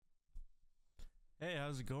Hey,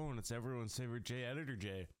 how's it going? It's everyone's favorite J, Editor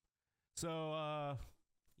J. So,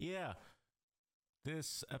 yeah,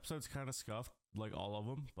 this episode's kind of scuffed, like all of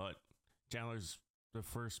them, but Chandler's, the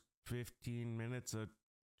first 15 minutes of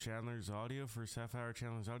Chandler's audio, first half hour of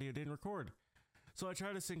Chandler's audio didn't record. So I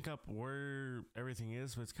tried to sync up where everything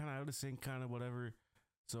is, but it's kind of out of sync, kind of whatever.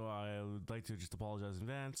 So I would like to just apologize in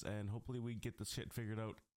advance, and hopefully we get this shit figured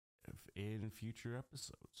out in future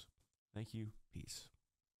episodes. Thank you. Peace.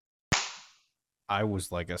 I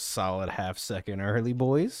was like a solid half second early,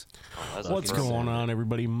 boys. What's going on,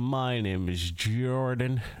 everybody? My name is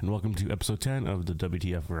Jordan, and welcome to episode 10 of the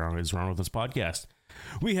WTF Is Wrong with Us podcast.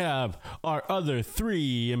 We have our other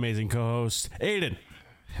three amazing co-hosts, Aiden.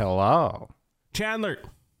 Hello. Chandler.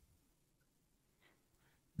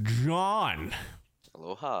 John.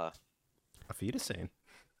 Aloha. Auf Wiedersehen.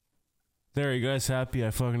 There, you guys happy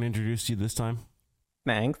I fucking introduced you this time?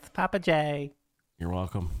 Thanks, Papa J. You're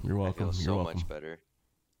welcome. You're welcome. I feel You're so welcome. much better.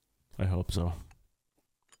 I hope so.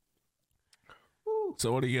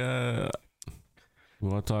 So what do you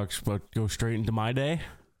want to talk about? Go straight into my day?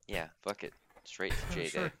 Yeah, fuck it. Straight to J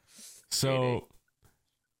Sure. Day. So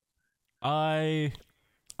I'm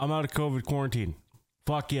out of COVID quarantine.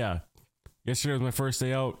 Fuck yeah. Yesterday was my first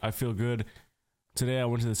day out. I feel good. Today I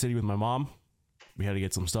went to the city with my mom. We had to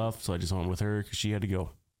get some stuff, so I just went with her because she had to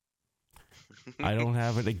go. I don't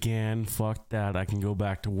have it again. Fuck that. I can go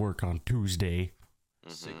back to work on Tuesday.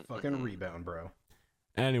 Sick fucking rebound, bro.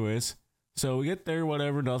 Anyways, so we get there,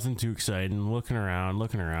 whatever, nothing too exciting. Looking around,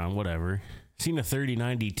 whatever. Seen a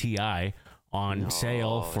 3090 Ti on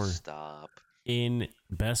sale in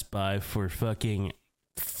Best Buy for fucking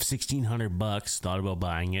 $1,600. Thought about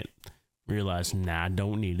buying it. Realized, nah,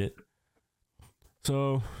 don't need it.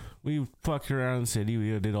 So we fucked around in the city.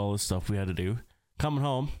 We did all the stuff we had to do. Coming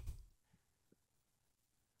home.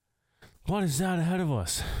 What is that ahead of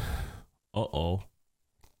us? Uh-oh.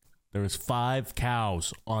 There was 5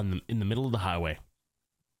 cows in the middle of the highway.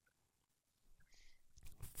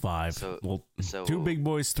 5. So 2 big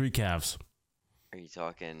boys, 3 calves. Are you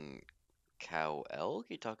talking cow elk?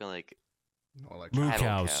 Are you talking like No, like Moo cattle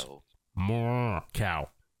cows. cow? More cow.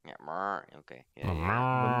 Yeah, mer. Okay. Yeah, the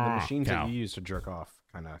More machines cow. that you use to jerk off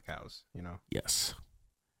kind of cows, you know? Yes.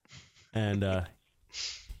 And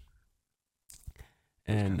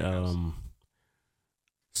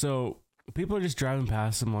so people are just driving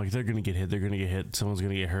past them like they're gonna get hit, someone's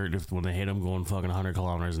gonna get hurt when they hit them going fucking 100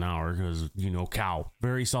 kilometers an hour because, you know, cow,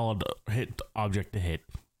 very solid hit object to hit,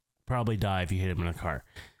 probably die if you hit him in a car.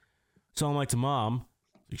 So I'm like to mom,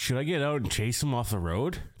 should I get out and chase him off the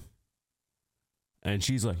road? And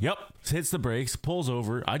she's like, yep. Hits the brakes, pulls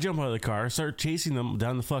over. I jump out of the car, start chasing them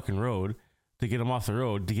down the fucking road to get him off the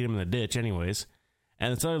road, to get him in the ditch anyways.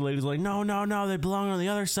 And this other lady's like, no, they belong on the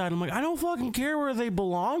other side. I'm like, I don't fucking care where they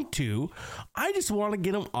belong to. I just want to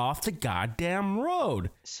get them off the goddamn road.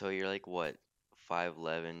 So you're like what?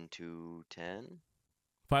 5'11", 210?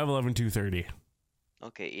 5'11", 230.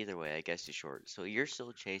 Okay, either way, I guess you're short. So you're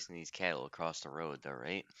still chasing these cattle across the road though,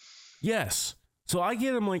 right? Yes. So I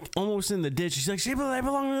get him like almost in the ditch. She's like, they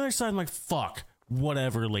belong on the other side. I'm like, fuck,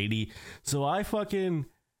 whatever, lady. So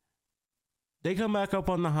they come back up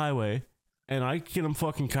on the highway. And I get them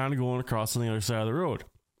fucking kind of going across on the other side of the road.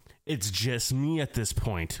 It's just me at this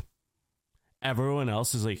point. Everyone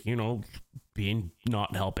else is like, you know,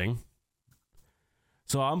 not helping.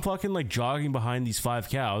 So I'm fucking like jogging behind these 5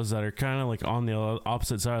 cows that are kind of like on the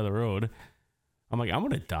opposite side of the road. I'm like, I'm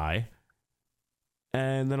going to die.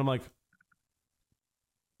 And then I'm like,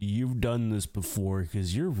 you've done this before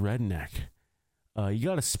because you're redneck. You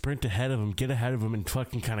got to sprint ahead of them, get ahead of them, and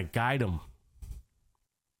fucking kind of guide them.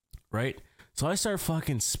 Right? So I start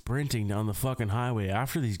fucking sprinting down the fucking highway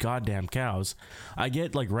after these goddamn cows. I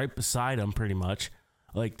get like right beside them pretty much.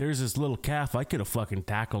 Like there's this little calf. I could have fucking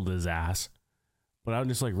tackled his ass. But I'm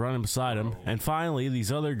just like running beside him. And finally,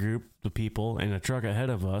 these other group of people in a truck ahead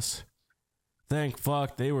of us, thank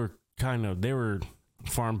fuck, they were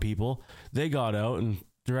farm people. They got out and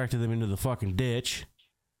directed them into the fucking ditch.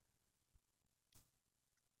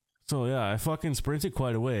 So yeah, I fucking sprinted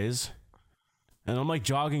quite a ways. And I'm like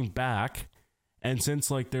jogging back. And since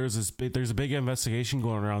like there's a big investigation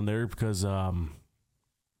going around there because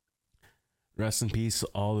rest in peace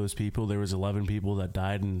all those people. There was 11 people that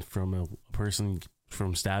died from a person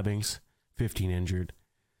from stabbings, 15 injured.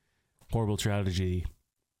 Horrible tragedy.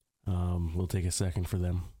 We'll take a second for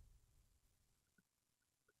them.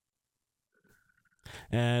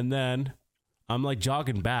 And then I'm like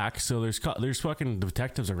jogging back, so there's fucking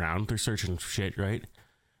detectives around. They're searching shit, right?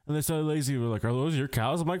 And this other lady were like, are those your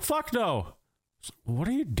cows? I'm like, fuck no. So, what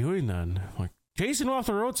are you doing then? I'm like, chasing them off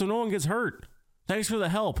the road so no one gets hurt. Thanks for the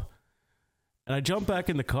help. And I jumped back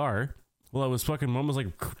in the car. Well, I was fucking, mom was like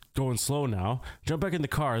going slow now. Jump back in the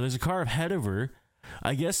car. There's a car ahead of her.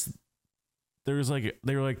 I guess there was like,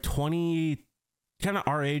 they were like 20 kind of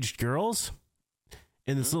our aged girls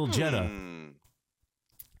in this little Jetta.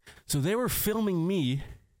 So they were filming me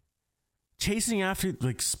chasing after,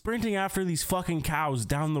 like sprinting after these fucking cows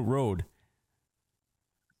down the road.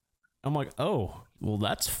 I'm like, oh, well,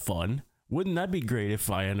 that's fun. Wouldn't that be great if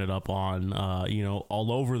I ended up on,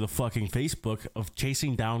 all over the fucking Facebook of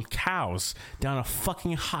chasing down cows down a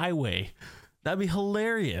fucking highway? That'd be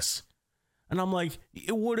hilarious. And I'm like,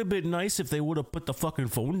 it would have been nice if they would have put the fucking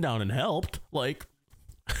phone down and helped. Like,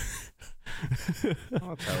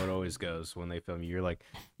 Well, that's how it always goes when they film you. You're like,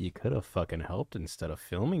 you could have fucking helped instead of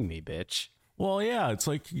filming me, bitch. well, yeah, it's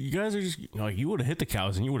like you guys are just like, you would have hit the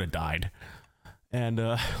cows and you would have died. And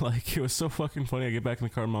like, it was so fucking funny. I get back in the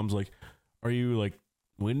car and mom's like, are you like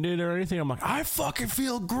winded or anything? I'm like, I fucking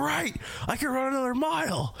feel great. I can run another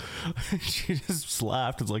mile. She just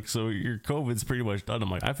laughed. It's like, so your COVID's pretty much done. I'm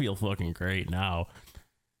like, I feel fucking great now.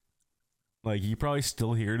 Like, you probably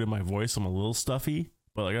still hear it in my voice. I'm a little stuffy,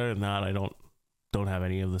 but like, other than that, I don't have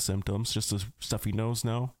any of the symptoms. Just a stuffy nose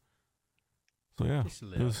now. So yeah,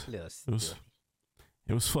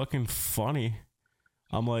 it was fucking funny.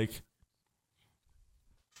 I'm like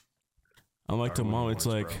to mom, it's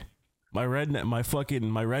like, my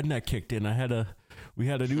redneck kicked in. We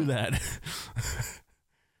had to do that.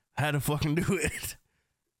 Had to fucking do it.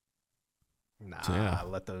 Nah, So, yeah.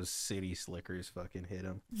 let those city slickers fucking hit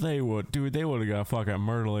him. They would have got fucking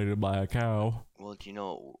mutilated by a cow. Well, do you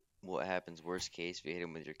know what happens worst case if you hit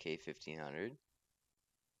him with your K-1500?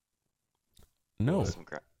 No.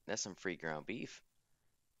 That's some free ground beef.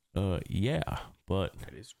 Yeah, but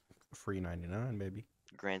That is free 99, baby.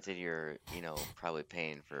 Granted, you're, probably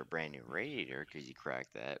paying for a brand new radiator because you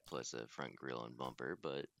cracked that, plus a front grill and bumper,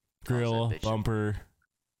 but grill, bumper,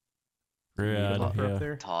 Yeah, yeah. up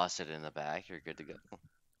there. toss it in the back, you're good to go.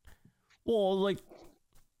 Well, like,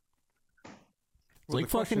 Well, the fucking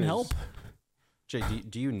question help. is, Jay,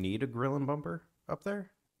 do you need a grill and bumper up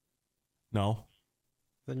there? No.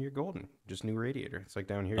 Then you're golden. Just new radiator. It's like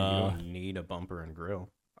down here, you don't need a bumper and grill.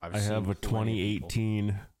 I have a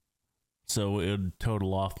 2018, so it'd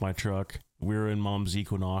total off my truck. We were in mom's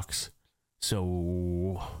Equinox,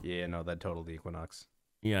 so Yeah, no, that totaled the Equinox.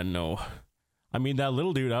 yeah, no. I mean, that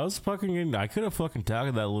little dude, I could have fucking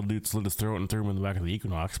tackled that little dude, slit his throat, and threw him in the back of the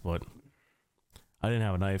Equinox, but I didn't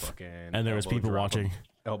have a knife, Fucking and there was elbow people drop watching.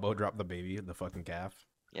 Elbow drop the baby, the fucking calf.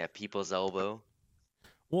 Yeah, people's elbow.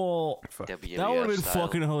 Well, Fuck. WWF that would have been style.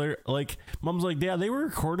 fucking hilarious. Like, mom's like, yeah, they were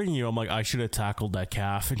recording you. I'm like, I should have tackled that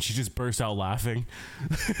calf, and she just burst out laughing.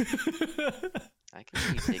 I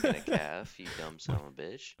can see you taking a calf, you dumb son of a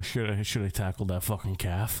bitch. Should have tackled that fucking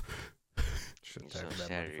calf. Should You tackle just don't that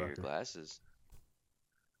shatter your motherfucker. glasses.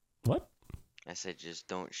 What? I said just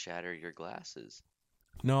don't shatter your glasses.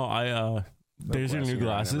 No, there's your glass new you're on, never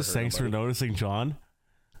glasses. heard Thanks of, for buddy. noticing, John.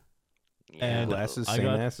 Yeah, And Glasses, I same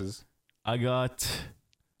got- asses. I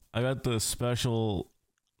got the special.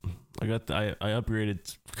 I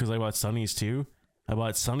upgraded because I bought Sunnies too. I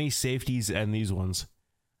bought Sunny safeties and these ones.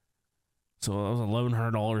 So that was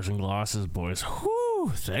 $1,100 in glasses, boys. Whoo!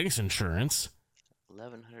 Thanks, insurance.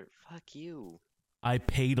 1100. Fuck you. I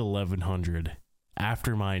paid $1,100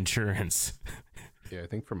 after my insurance. Yeah, I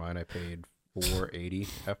think for mine I paid $480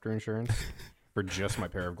 after insurance for just my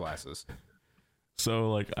pair of glasses.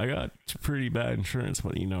 So like I got pretty bad insurance,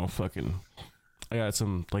 but fucking I got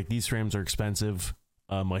some, like, these frames are expensive.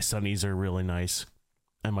 My Sunnies are really nice.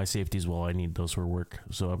 And my safeties, well, I need those for work,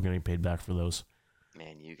 so I'm getting paid back for those.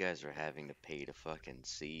 Man, you guys are having to pay to fucking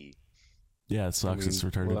see. Yeah, it sucks. It's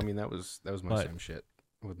retarded. Well, I mean, that was my But same shit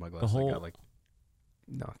with my glasses. whole- I got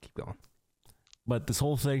no, keep going. But this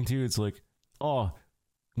whole thing too, it's like, oh,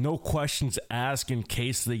 no questions asked in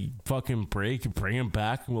case they fucking break. Bring them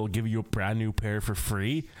back, and we'll give you a brand new pair for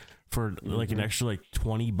free for like an extra like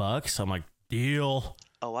 $20. I'm like, deal.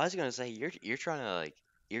 Oh, I was gonna say you're trying to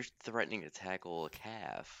you're threatening to tackle a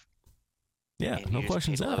calf. Yeah, and no you just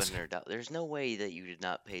questions paid asked. $1,100. There's no way that you did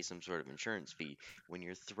not pay some sort of insurance fee when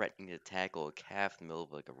you're threatening to tackle a calf in the middle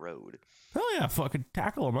of a road. Hell yeah, fucking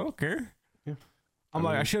tackle them. I don't care. Yeah. I'm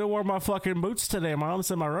like, I should have worn my fucking boots today. My mom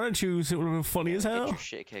said my running shoes. It would have been funny as Get hell. your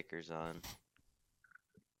shit kickers on.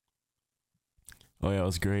 Oh yeah, it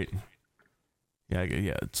was great. Yeah,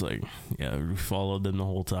 it's like, yeah, we followed them the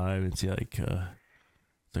whole time. It's like,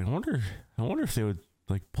 I wonder if they would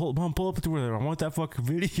like pull up to where I want that fucking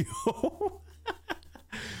video.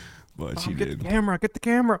 But she Get did. the camera. Get the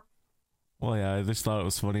camera. Well, yeah, I just thought it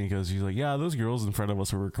was funny because she's like, yeah, those girls in front of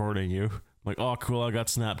us were recording you. I'm like, oh, cool. I got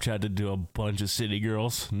Snapchat to do a bunch of city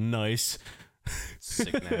girls. Nice.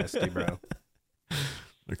 Sick nasty, bro.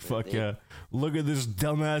 Like, fuck yeah. Look at this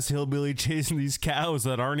dumbass hillbilly chasing these cows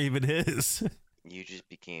that aren't even his. You just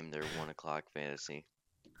became their 1 o'clock fantasy.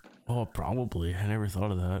 Oh, probably. I never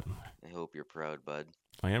thought of that. I hope you're proud, bud.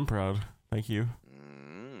 I am proud. Thank you.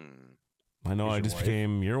 Mm. I know Is I your just wife?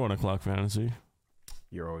 became your 1 o'clock fantasy.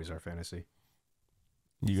 You're always our fantasy.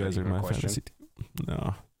 You Is that guys are even a my question? fantasy.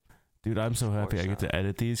 No. Dude, I'm so happy I get to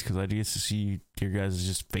edit these because I get to see your guys'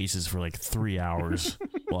 just faces for like 3 hours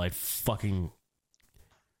while I fucking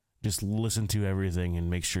just listen to everything and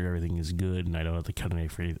make sure everything is good and I don't have to cut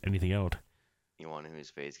anything out. You want whose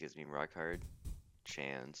face gives me rock hard?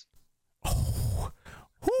 Chan's. Oh,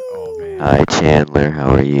 Oh, man. Hi, Chandler. How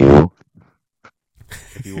are you?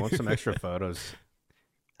 If you want some extra photos,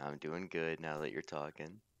 I'm doing good now that you're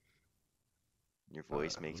talking. Your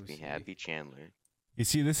voice makes let me me see. happy, Chandler. You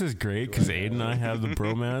see, this is great because Aiden and I have the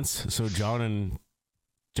bromance. So John and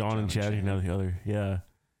Chad can have the other. Yeah.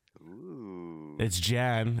 Ooh. It's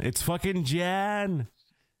Jan. It's fucking Jan.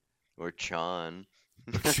 Or Chan.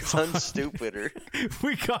 That sounds stupider.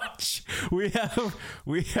 We have You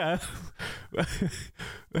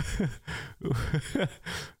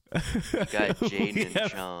got Jaden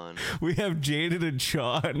and Sean. We have Jaden and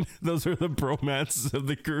Sean. Those are the bromances of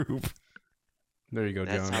the group. there you go,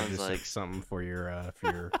 That John. sounds Just like- something for your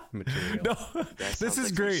material. No, That this sounds is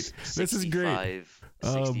like great. some This is great.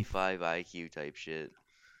 65 IQ type shit.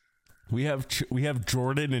 We have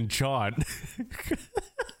Jordan and Sean.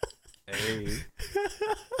 Hey,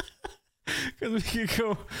 Because we could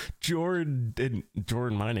go Jordan,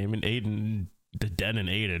 my name, and Aiden, Den and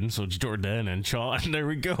Aiden. So it's Jordan and Sean. There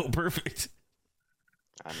we go. Perfect.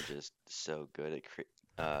 I'm just so good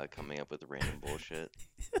at coming up with random bullshit.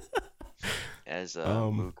 As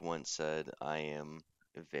Mook once said, I am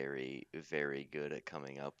very, very good at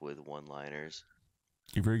coming up with one-liners.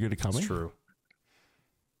 You're very good at coming. it's true.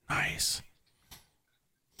 Nice.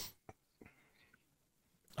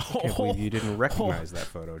 I can't believe you didn't recognize that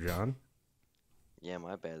photo, John. Yeah,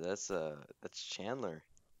 my bad. That's Chandler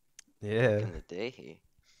Yeah. in the day.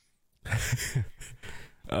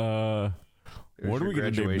 What are we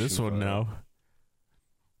gonna name this one now?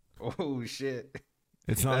 Oh shit!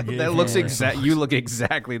 It's not. That looks exact. You look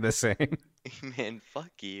exactly the same. Man,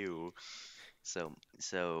 fuck you. So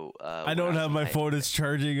I when don't was have in my high- phone. It's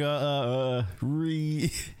charging.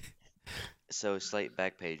 So slight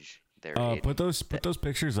back page there. Put those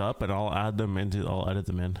pictures up, and I'll edit them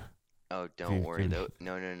in. Oh, you don't worry. can-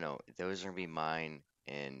 No. Those are gonna be mine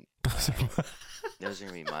and those are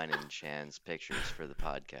gonna be mine and Chan's pictures for the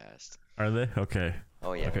podcast. Are they? Okay.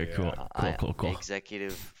 Oh yeah. Okay. Cool. Cool.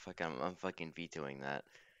 Executive. I'm fucking vetoing that.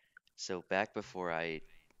 So back before I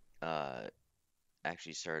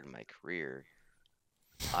actually started my career,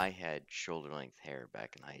 I had shoulder length hair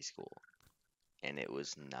back in high school, and it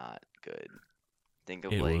was not good. Think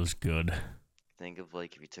of It like was good.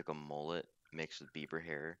 if you took a mullet mixed with Bieber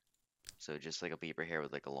hair. So just like a Bieber hair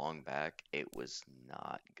with like a long back, it was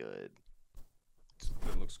not good.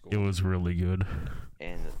 It looks cool. It was really good.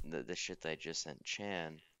 And the shit that I just sent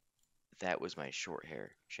Chan, that was my short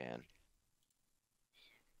hair, Chan.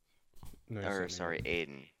 No, you Or sent me sorry,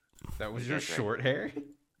 Aiden. that. That was you your guys right. short hair.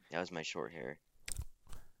 That was my short hair.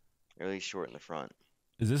 Really short in the front.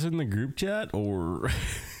 Is this in the group chat or?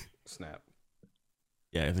 Snap.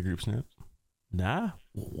 Yeah, the group snap. Nah.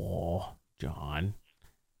 Whoa, John.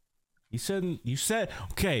 You said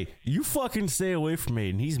okay. You fucking stay away from me,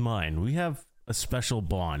 and he's mine. We have a special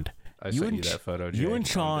bond. I You sent and you that photo. you Jay, and on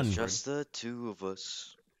Sean- Discord. Just the two of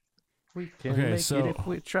us. We can Okay, make so- it if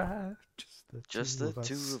we try. Just the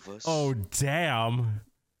two of us. Oh damn.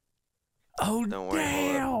 Oh Don't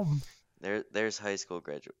worry, hold damn. There's high school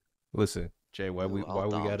graduate. Listen, Jay, why we dom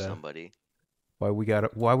gotta somebody. why we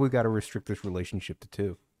gotta restrict this relationship to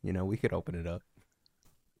two? You know, we could open it up.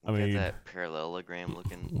 I We got mean- that parallelogram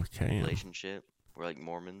looking We can. relationship. We're like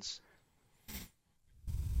Mormons.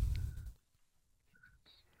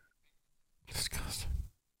 Disgusting.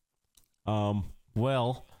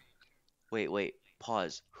 Well, Wait.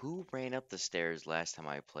 Pause. Who ran up the stairs last time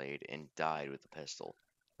I played and died with a pistol?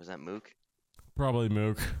 Was that Mook? probably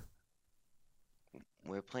Mook.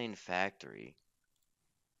 We're playing Factory.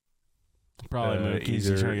 Probably Mook. He's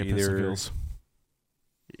trying to get pistol either- kills.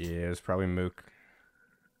 Yeah, it's probably Mook.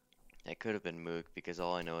 It could have been Mook because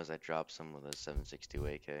all I know is I dropped someone with a 7.62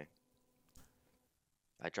 AK.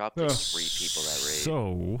 I dropped like 3 people that raid.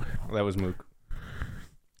 So That was Mook.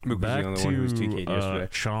 Mook was back the only one who was TK'd to yesterday.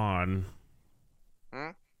 Sean. Hmm?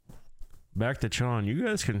 Back to Sean. You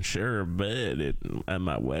guys can share a bed at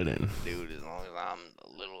my wedding. Dude, as long as I'm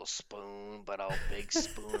a little spoon, but a big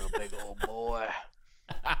spoon, a big old boy.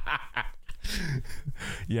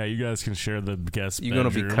 Yeah, you guys can share the guest You're going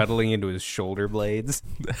to be bedroom. cuddling into his shoulder blades.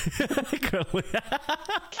 God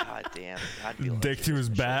damn. I'd be like Dick to his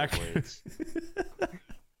back.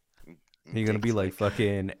 You're going to be like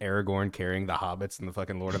fucking Aragorn carrying the hobbits in the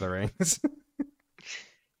fucking Lord of the Rings.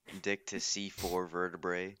 Dick to C4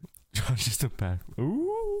 vertebrae. Just a back.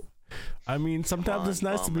 Ooh. I mean, sometimes it's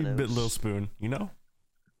nice to be a bit little spoon, you know?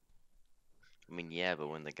 I mean, yeah, but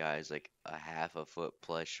when the guy's like a half a foot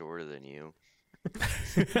plus shorter than you.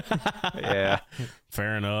 Yeah.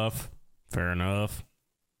 Fair enough.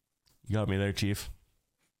 You got me there, Chief.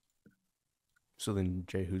 So then,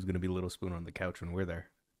 Jay, who's going to be Little Spoon on the couch when we're there?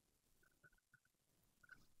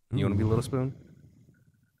 You want to be Little Spoon?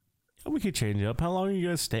 We could change up. How long are you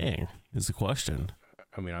guys staying? Is the question.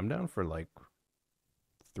 I mean, I'm down for like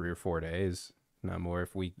 3 or 4 days, not more.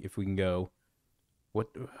 If we can go. What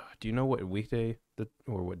do you know? What weekday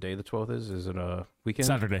or what day the 12th is? Is it a weekend?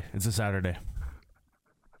 Saturday. It's a Saturday.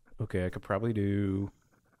 Okay, I could probably do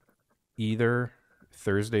either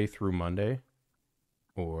Thursday through Monday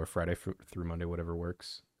or Friday through Monday, whatever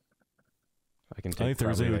works. I can take. I think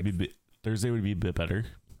Thursday would be a bit better.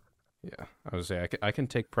 Yeah, I would say I can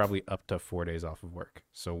take probably up to 4 days off of work.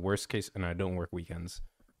 So worst case, and I don't work weekends.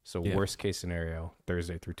 So worst case scenario,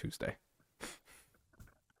 Thursday through Tuesday.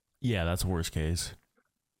 Yeah, that's worst case.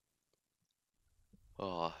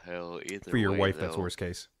 Oh hell! Either for your way, wife, though. that's worst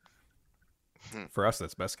case. For us,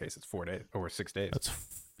 that's best case. It's 4 days or 6 days.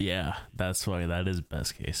 That's why that is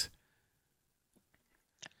best case.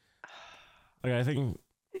 Like I think,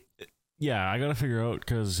 yeah, I gotta figure out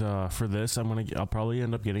because for this, I'll probably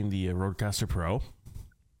end up getting the Rodecaster Pro.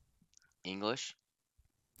 English.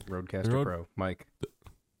 Rodecaster Pro, Mike.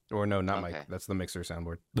 Or no, not Okay. Mike. That's the mixer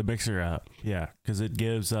soundboard. The mixer app, yeah, because it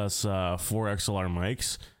gives us 4 XLR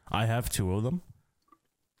mics. I have 2 of them,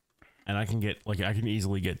 and I can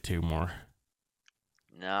easily get 2 more.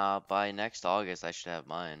 Nah, by next August I should have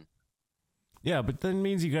mine. Yeah, but that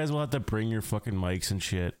means you guys will have to bring your fucking mics and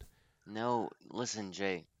shit. No, listen,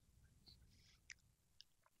 Jay.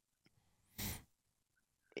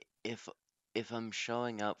 If I'm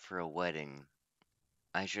showing up for a wedding,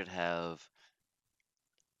 I should have.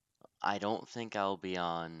 I don't think I'll be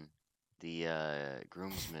on the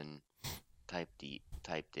groomsman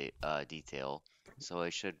detail, so I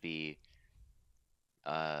should be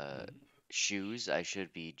shoes. I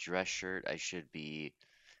should be dress shirt. I should be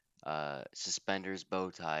suspenders, bow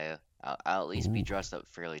tie. I'll at least be dressed up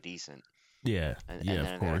fairly decent. Yeah, And yeah, then of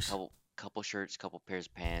I got course. a couple shirts, couple pairs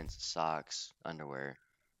of pants, socks, underwear,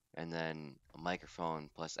 and then a microphone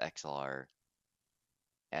plus XLR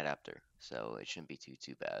adapter. So it shouldn't be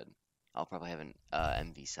too bad. I'll probably have an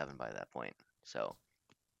MV7 by that point. So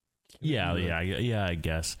Yeah, I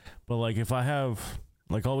guess. But like, if I have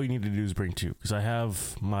all we need to do is bring 2, because I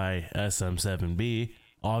have my SM7B,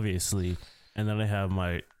 obviously, and then I have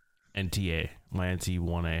my NTA, my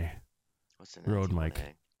NT1A. what's an Rode NT1A?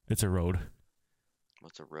 mic. It's a Rode.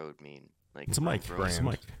 What's a Rode mean? Like It's a mic. Rode? It's a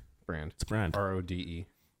mic. Brand. It's a brand. RODE.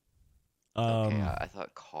 Okay, I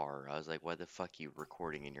thought car. I was like, why the fuck you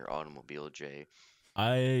recording in your automobile, Jay?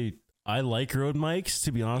 I like Rode mics,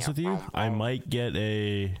 to be honest with you. I might get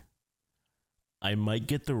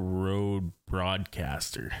the Rode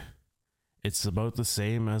Broadcaster. It's about the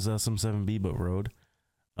same as SM7B, but Rode.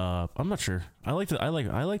 I'm not sure. I like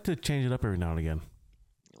to change it up every now and again.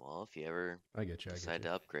 Well, if you ever I get you. decide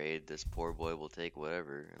to upgrade, this poor boy will take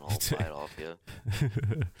whatever, and I'll buy it off you.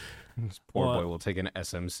 This poor boy will take an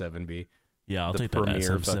SM7B. Yeah, I'll the take that premier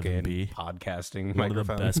SM7B. fucking podcasting One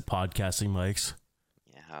microphone. of the best podcasting mics.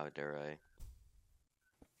 Yeah, how dare I?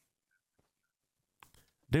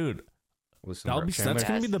 Listen, Dude, that's bro, Chandler,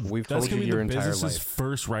 gonna be the we've that's told gonna you be your the entire business's life.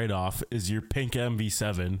 first write-off is your pink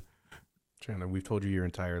MV7. Chandler, we've told you your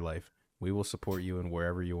entire life. We will support you in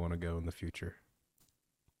wherever you want to go in the future.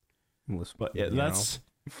 Listen, But yeah, that's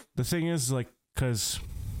the thing is like because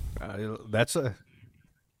that's a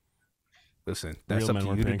listen. That's Real up men to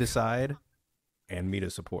wear you to pink. decide, and me to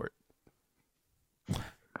support.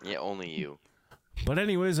 Yeah, only you. But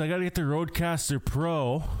anyways, I gotta get the Rodecaster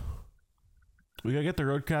Pro. We gotta get the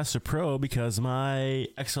Rodecaster Pro because my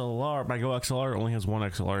XLR, my Go XLR, only has 1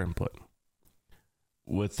 XLR input.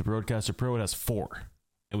 With the Rodecaster Pro, it has 4.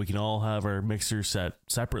 And we can all have our mixers set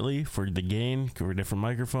separately for the gain, for different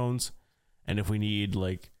microphones. And if we need,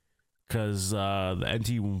 because the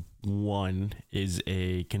NT1 is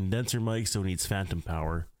a condenser mic, so it needs phantom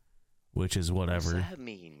power, which is What whatever. does that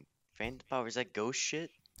mean? Phantom power, is that ghost shit?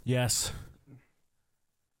 Yes.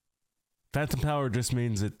 Phantom power just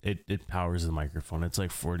means it powers the microphone. It's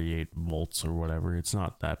like 48 volts or whatever. It's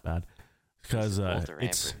not that bad. Because Volt or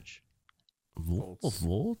it's amperage?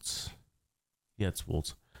 volts. Yeah, it's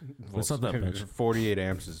volts. It's not that much. 48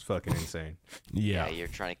 amps is fucking insane. Yeah. You're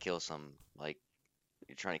trying to kill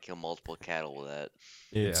you're trying to kill multiple cattle with that.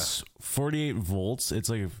 It's 48 volts. It's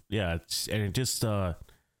like, yeah, and it just,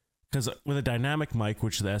 because with a dynamic mic,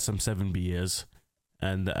 which the SM7B is,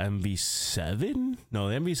 and the MV7, no,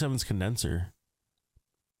 the MV7's condenser,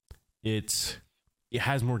 it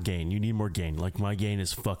has more gain. You need more gain. Like, my gain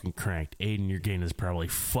is fucking cranked. Aiden, your gain is probably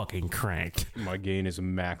fucking cranked. My gain is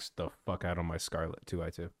maxed the fuck out on my Scarlett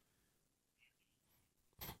 2i2.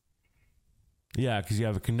 Yeah, because you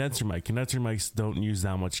have a condenser mic. Condenser mics don't use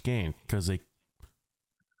that much gain because they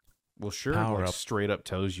power up. Like straight up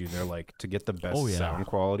tells you they're like, to get the best Oh, yeah. sound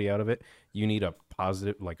quality out of it, you need a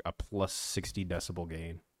positive, like a plus 60 decibel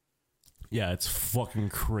gain. Yeah, it's fucking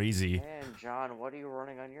crazy. Man, John, what are you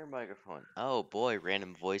running on your microphone? Oh boy,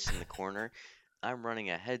 random voice in the corner. I'm running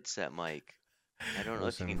a headset mic. I don't know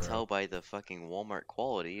if you can tell by the fucking Walmart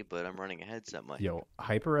quality, but I'm running a headset mic. Yo,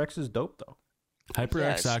 HyperX is dope though.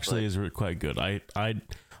 HyperX actually is quite good. I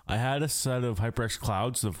had a set of HyperX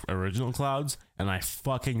clouds, the original clouds, and I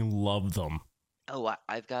fucking love them. Oh,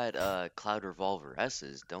 I've got Cloud Revolver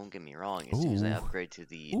S's. Don't get me wrong. As soon as I upgrade to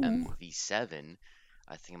the MV7,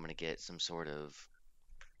 I think I'm gonna get some sort of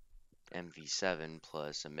MV7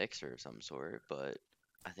 plus a mixer of some sort. But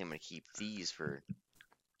I think I'm gonna keep these for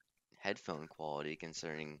headphone quality,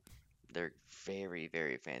 considering they're very,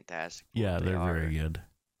 very fantastic. Yeah, they're very good.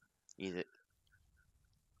 Either.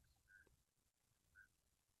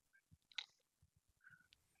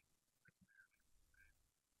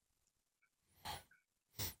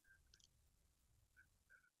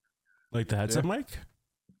 Like the headset mic?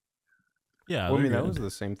 Yeah. Well, I mean, that was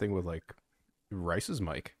the same thing with like Rice's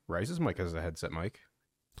mic. Rice's mic has a headset mic.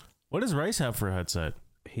 What does Rice have for a headset?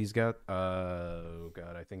 He's got oh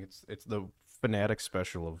god, I think it's the Fanatic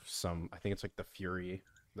special of some. I think it's like the Fury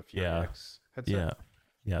X headset.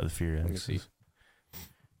 Yeah, the Fury X. Let me see.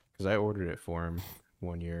 Because I ordered it for him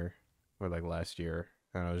one year or like last year,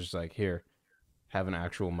 and I was just like, here, have an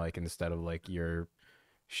actual mic instead of like your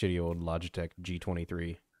shitty old Logitech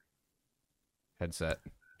G23 headset.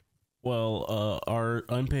 Well, our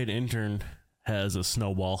unpaid intern has a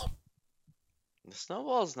Snowball. The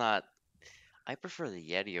Snowball's not. I prefer the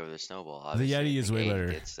Yeti over the Snowball. Obviously, the Yeti is way better.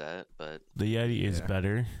 Gets that, but the Yeti is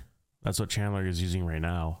better. That's what Chandler is using right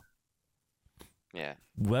now. Yeah.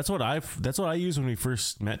 That's what I used when we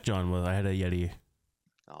first met John. I had a Yeti.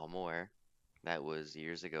 Oh, more. That was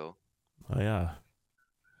years ago. Oh yeah.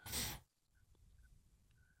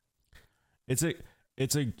 It's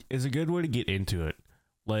a good way to get into it.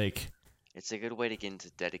 Like, it's a good way to get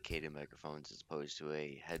into dedicated microphones as opposed to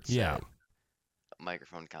a headset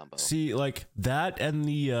microphone combo. See, like that and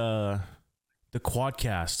the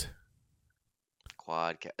Quadcast.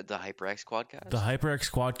 The HyperX Quadcast? The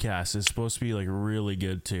HyperX Quadcast is supposed to be like really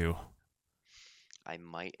good too. I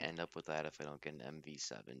might end up with that if I don't get an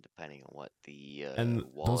MV7, depending on what the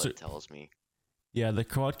wallet tells me. Yeah, the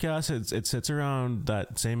Quadcast, it sits around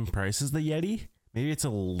that same price as the Yeti. Maybe it's a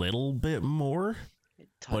little bit more,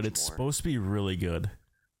 but it's supposed to be really good.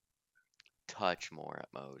 Touch more at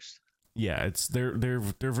most. Yeah, they're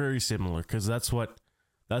very similar because that's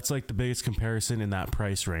like the biggest comparison in that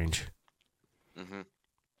price range. Mm-hmm.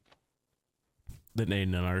 That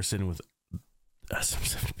Aiden and I are sitting with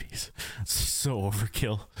SM7Bs. It's so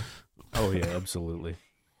overkill. Oh yeah, absolutely.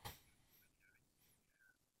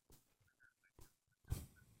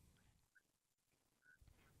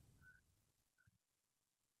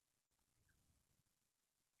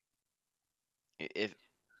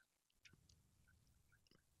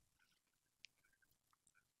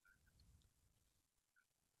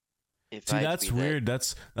 See, that's weird.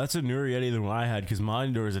 That's a newer Yeti than what I had because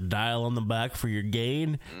mine there was a dial on the back for your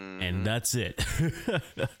gain, and that's it.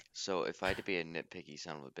 So if I had to be a nitpicky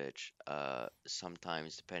son of a bitch,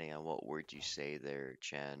 sometimes depending on what word you say there,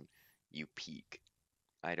 Chan, you peak.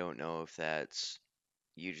 I don't know if that's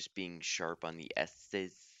you just being sharp on the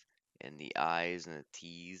S's and the I's and the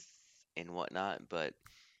T's and whatnot, but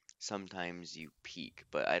sometimes you peak.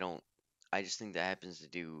 But I just think that happens to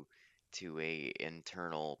do to a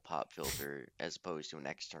internal pop filter as opposed to an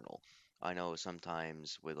external. I know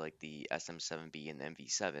sometimes with like the SM7B and the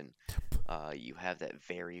MV7, you have that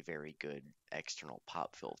very, very good external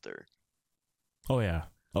pop filter. Oh yeah.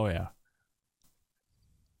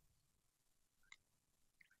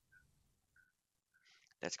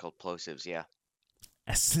 That's called plosives, yeah.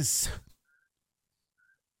 S's.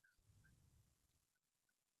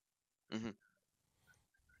 Mm-hmm.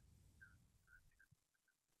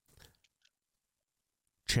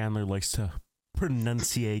 Chandler likes to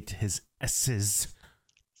pronunciate his S's.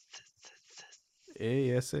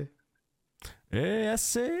 A-S-A? Hey, I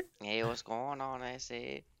see. Hey, what's going on, I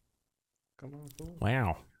say? Come on, fool.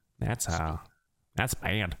 Wow, that's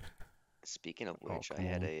bad. Speaking of Oh, which, I come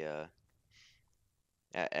had on. a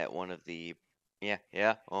at one of the Uh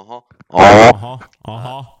uh huh. Uh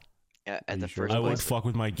huh. at Are you the sure first I about would place. fuck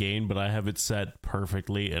with my gain, but I have it set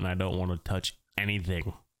perfectly, and I don't want to touch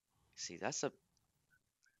anything. See, that's a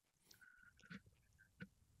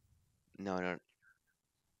no.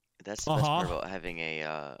 That's the Uh best huh. part about having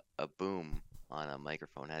a boom on a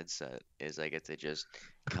microphone headset is I get to just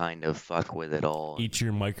kind of fuck with it all. Eat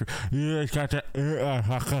your micro. Yeah, it's got that.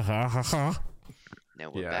 Now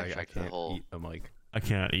we'll Yeah, I backtrack to the can't whole eat a mic. I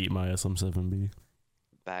can't eat my SM7B.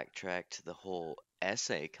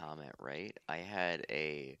 essay comment, right? I had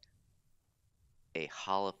a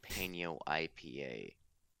jalapeno IPA.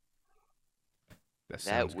 That That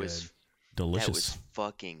sounds was good. that was Delicious.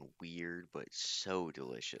 fucking weird, but so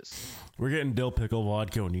delicious. We're getting dill pickle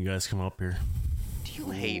vodka when you guys come up here. Do you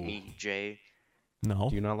hate Ooh. me, Jay? No.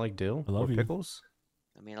 Do you not like dill I love or you. pickles?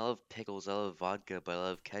 I mean, I love pickles, I love vodka, but I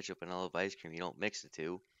love ketchup and I love ice cream. You don't mix the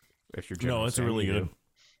two. If you're No, General it's Sam, really you good. do.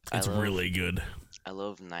 It's I love really good. I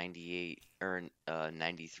love 98 or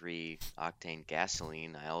 93 octane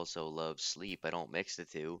gasoline. I also love sleep. I don't mix the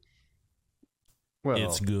two. Well,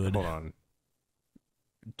 It's good. Hold on.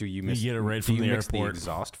 Do you You mix? get it right do from you the mix airport. the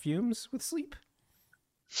exhaust fumes with sleep?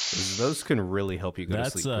 'Cause those can really help you go to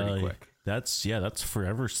That's sleep pretty quick. that's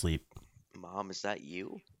forever sleep. Mom, is that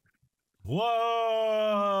you?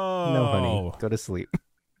 Whoa! No, honey, go to sleep.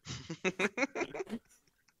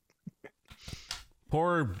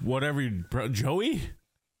 Poor whatever Joey?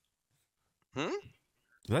 Hmm?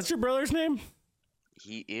 That's your brother's name?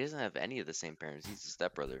 He doesn't have any of the same parents. He's a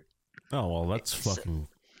stepbrother. Oh well, that's It's- fucking.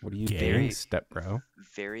 What are you Gay. doing, step bro?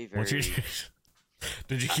 Very, What's your? very.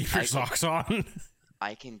 Did you keep your I- socks on?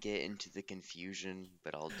 I can get into the confusion,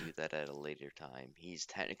 but I'll do that at a later time. He's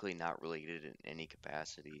technically not related in any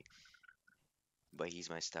capacity, but he's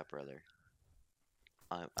my stepbrother.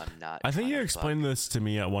 I'm not. I think trying you to explained fuck- this to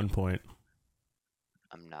me at one point,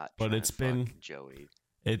 I'm not. but trying it's to been- fuck Joey.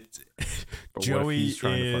 it. But what if Joey he's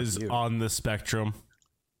trying to fuck is you? on the spectrum.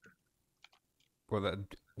 Well,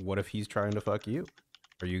 what if he's trying to fuck you?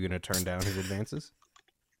 Are you gonna turn down his advances?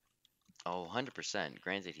 Oh, 100%.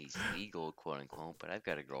 Granted, he's legal, quote unquote, but I've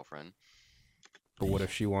got a girlfriend. But what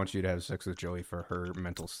if she wants you to have sex with Joey for her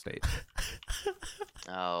mental state?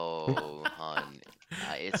 Oh, hun,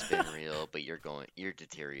 it's been real, but you're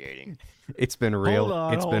deteriorating. It's been real. Hold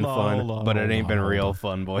on, It's hold been on, fun, hold on, but it hold ain't on, been hold real on.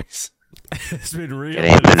 fun, boys. It's been real. It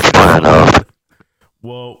ain't but been it's fun enough.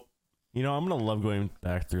 Well, you know, I'm gonna love going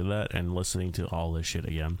back through that and listening to all this shit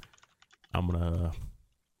again. I'm gonna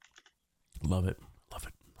love it,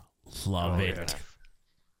 love Oh, it. yeah.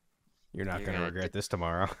 You're not You're gonna gonna regret this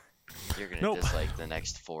tomorrow. You're gonna Nope. dislike the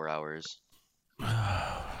next 4 hours.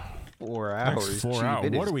 4 Next hours. 4 Chief, hours.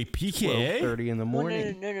 it What is are we, PKA? 12:30 in the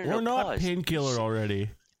morning. No, We're not pause. painkiller already.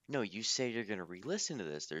 No, you say you're gonna re-listen to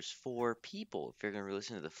this. There's 4 people. If you're gonna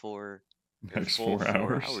re-listen to the That's full 4 4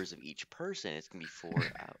 hours. hours of each person, it's gonna be 4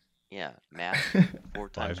 hours. Yeah, math. 4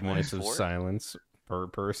 times 5 1 minutes is of 4. silence per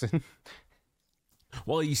person.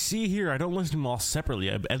 Well, you see here, I don't listen to them all separately.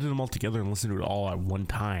 I edit them all together and listen to it all at one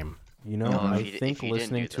time. You know, No, if I you think if you didn't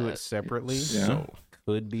listening do to that- it separately Yeah.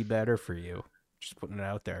 could be better for you. Just putting it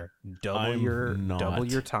out there. Double I'm your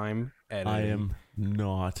not. time editing. I am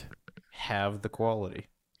not. Have the quality.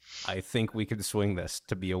 I think we could swing this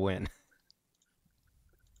to be a win.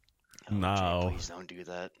 Oh, Jay, No. please don't do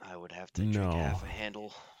that. I would have to drink No. half a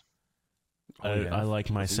handle. I like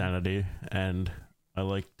my See? sanity, and I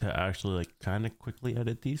like to actually like kind of quickly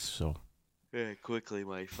edit these. So Yeah, quickly,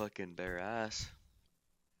 my fucking bare ass.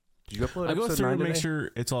 Did you upload I go episode through 9 and make today?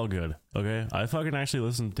 sure it's all good. Okay, I fucking actually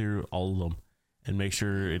listen through all of them and make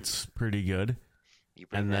sure it's pretty good, You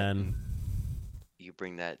bring and that. then You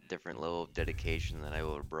bring that different level of dedication that I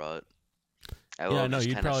would have brought. I Yeah, would have no, just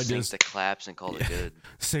you'd kind of probably synced just- the claps and called it good.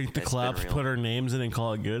 sync the It's been claps, real. put our names in, and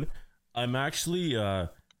call it good. I'm actually,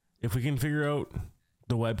 if we can figure out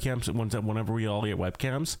the webcams, whenever we all get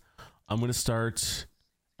webcams, I'm gonna start,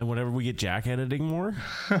 and whenever we get Jack editing more,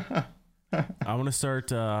 I'm gonna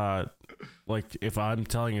start, like if I'm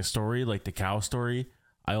telling a story, like the cow story,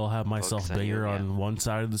 I will have myself Focus on you, bigger yeah. on one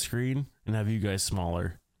side of the screen and have you guys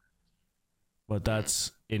smaller. But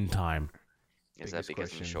that's in time. Is that Biggest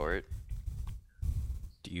because I'm question. short?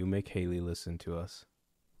 Do you make Haley listen to us?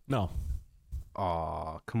 No.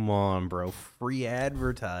 Aw, come on, bro. Free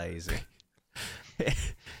advertising.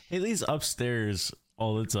 Haley's upstairs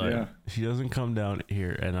all the time. Yeah. She doesn't come down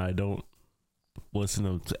here, and I don't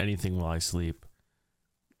listen to anything while I sleep.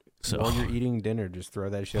 So While you're eating dinner, just throw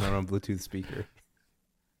that shit on a Bluetooth speaker.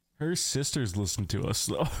 Her sisters listen to us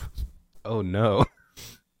though. Oh no.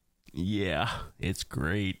 Yeah, it's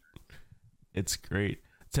great. It's great.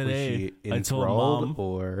 Was Today, she I told enthralled Mom.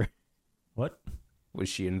 or What? was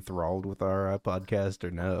she enthralled with our podcast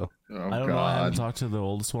or no? Oh, I don't know. I haven't God. talked to the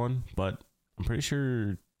oldest one, but I'm pretty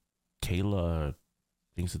sure Kayla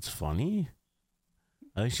thinks it's funny.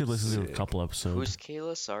 I think she listens to a Sick. couple episodes. Who's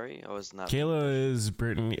Kayla? Sorry, I was not. Kayla is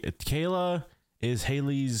Brittany. Kayla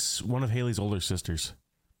is one of Haley's older sisters.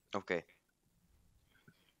 Okay.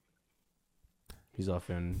 He's off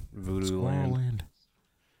in voodoo land. Squirrel.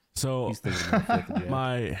 So He's thinking about 5th of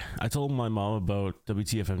Jan. I told my mom about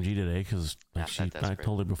WTFMG today because Not that I desperate.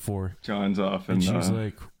 told her before, John's off in and she was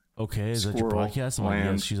like, "Okay, is that your squirrel podcast?" I'm like,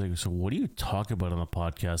 land. "Yes." She's like, "So what do you talk about on the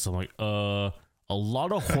podcast?" I'm like, a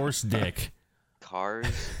lot of horse dick, Cars,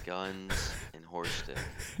 guns, and horse dick.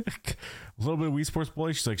 a little bit of Wii Sports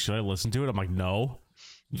Boy." She's like, "Should I listen to it?" I'm like, "No,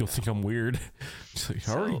 you'll think I'm weird." She's like,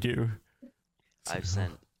 "I already So, do." It's like,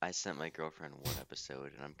 I sent my girlfriend one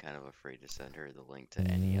episode, and I'm kind of afraid to send her the link to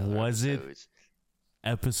any other Was it? episodes.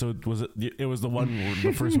 Episode was it was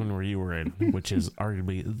the first one where you were in, which is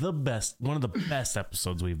arguably one of the best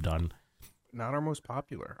episodes we've done. Not our most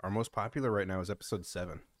popular. Our most popular right now is episode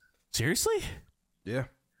 7. Seriously? Yeah.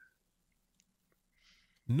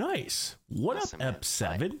 Nice. What Listen, up, man, Ep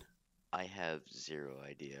 7? I have zero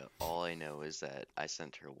idea. All I know is that I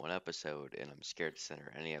sent her one episode, and I'm scared to send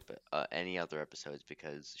her any other episodes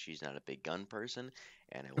because she's not a big gun person,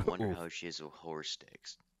 and I wonder Oof. how she is with horse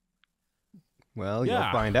sticks. Well, Yeah.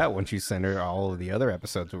 you'll find out once you send her all of the other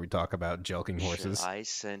episodes where we talk about jelking Should horses. I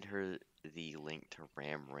send her the link to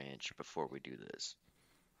Ram Ranch before we do this?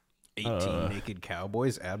 18 Naked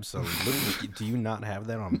Cowboys? Absolutely. Do you not have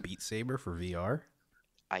that on Beat Saber for VR?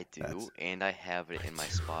 I do, That's- and I have it in my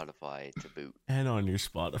Spotify to boot. And on your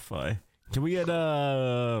Spotify. Can we get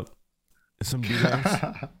some details?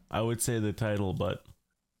 I would say the title, but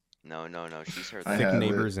No, she's heard I that. Thick have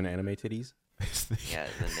Neighbors and Anime Titties? Yeah,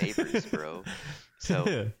 the neighbors, bro.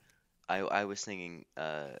 So I was thinking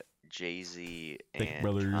Jay-Z Thick and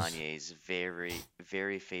Brothers. Kanye's very,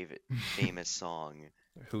 very famous song,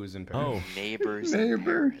 Who is in Paris? Neighbors in Neighbors.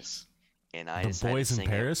 Paris. And I The decided Boys to in sing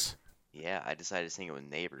Paris? Yeah, I decided to sing it with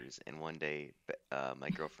Neighbors. And one day, my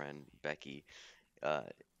girlfriend, Becky,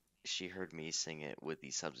 she heard me sing it with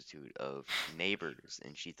the substitute of Neighbors,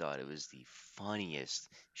 and she thought it was the funniest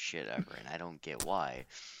shit ever, and I don't get why.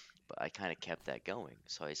 But I kind of kept that going.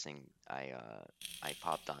 So I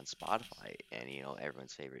popped on Spotify, and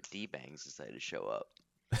everyone's favorite D-Bangs decided to show up.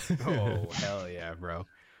 Oh, hell yeah, bro.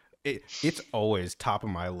 It's always top of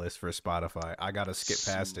my list for Spotify. I gotta skip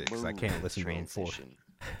past it because I can't Smooth listen to them full. transition.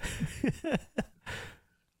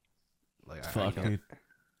 Like, Fuck, can't- dude.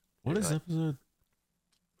 What is episode?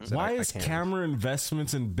 said Why I is can't camera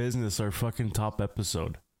investments in business our fucking top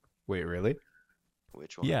episode? Wait, really?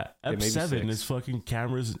 Which one? Yeah, Ep maybe 7 6. is fucking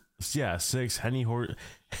cameras. Yeah, 6. Hennessy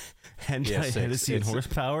Yeah, 6. Hennessy and It's-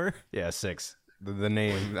 horsepower. Yeah, 6. The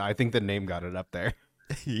name, I think the name got it up there.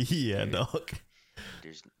 Yeah, dog.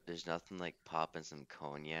 There's nothing like popping some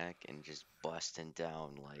cognac and just busting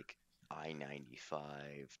down like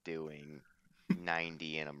I-95 doing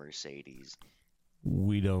 90 in a Mercedes.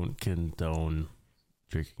 We don't condone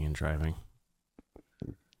drinking and driving.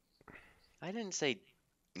 I didn't say,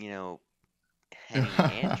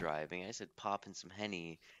 Henny and driving. I said popping some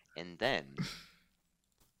Henny and then.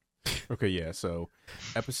 Okay, yeah, so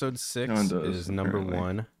episode 6 No one does, is number apparently.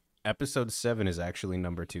 1. Episode 7 is actually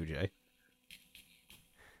number 2, Jay.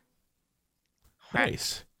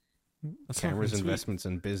 Nice. That's not Cameras, sweet. Investments,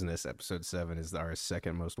 and Business, episode 7 is our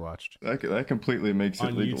second most watched. That completely makes it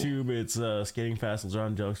On legal. YouTube, it's Skating Fast with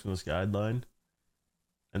John Jokes from the Skyline.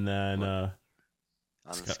 And then On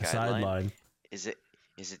the Skyline. Sideline. Is it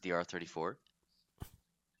the R34?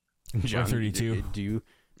 John, R32. Do you...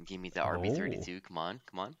 Give me the RB32. Come on.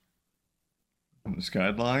 On the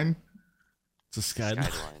Skyline? It's a Skyline.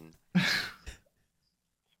 Skyline.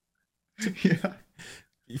 Yeah.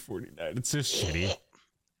 E49. It's just shitty.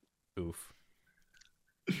 Oof.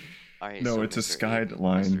 All right, No, so it's a Mr.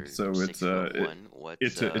 Skyline, Mr. so it's 6'1", what's,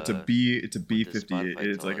 It's a what B does B50. Spotify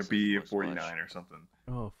It's tell like a us B if it's 49 watched? or something.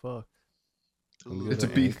 Oh, fuck. Let me go It's a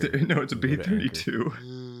to B. Anchor. No, it's a Let me go to Anchor.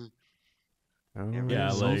 B32. Oh,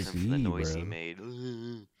 Yeah, like- from the noise he made.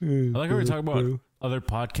 I like how we're talking about other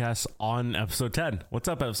podcasts on episode 10. What's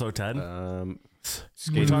up, episode 10? We're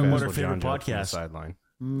We're talking about our favorite podcast. Sideline.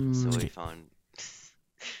 So he found.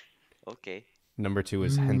 Okay, Number 2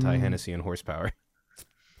 is Hentai, Hennessy, and Horsepower.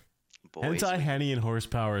 boys. Hentai, Henny, and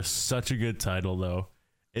Horsepower is such a good title, though.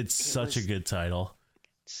 It's such a was- good title.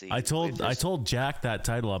 See, I if told there's- Jack that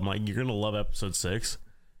title. I'm like, you're gonna love episode 6.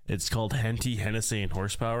 It's called Henty, Hennessy, and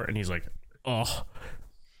Horsepower. And he's like, oh,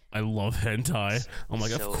 I love hentai. I'm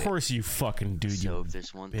like, So- of course you fucking do, So you if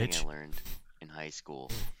there's one bitch. thing I learned in high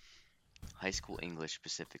school English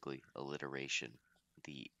specifically, alliteration.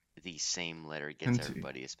 The same letter gets Henty.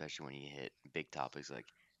 everybody, especially when you hit big topics like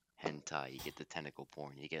hentai. You get the tentacle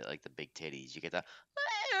porn. You get like the big titties. You get the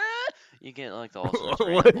you get like all sorts of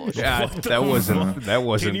random bullshit. Yeah, What the that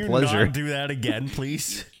wasn't Can you pleasure. not do that again,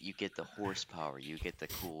 please? You get the horsepower. You get the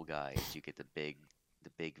cool guys. You get the big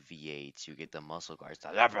V8s. You get the muscle cars.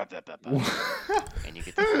 And you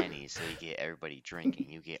get the pennies. So you get everybody drinking.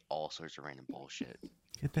 You get all sorts of random bullshit.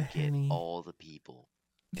 Get the Get henny. all the people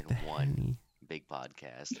in the one henny. big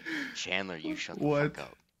podcast. Chandler, you shut the What? fuck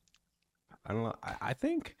up. I don't know. I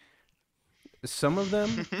think some of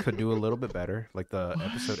them could do a little bit better. Like the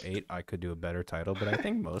episode 8, I could do a better title, but I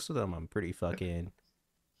think most of them I'm pretty fucking.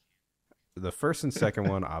 The first and second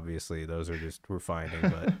one, obviously, those are just we're finding.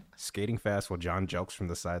 But skating fast while John jokes from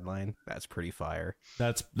the sideline, that's pretty fire.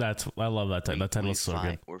 That's I love that title. That title We is so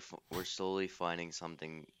good. We're slowly finding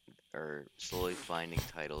slowly finding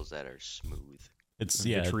titles that are smooth. It's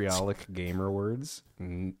Vitriolic gamer words.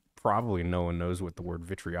 Probably no one knows what the word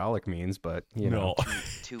vitriolic means, but you know, No.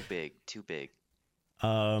 Too big.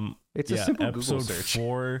 it's a simple Google episode search.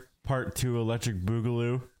 4, part 2, Electric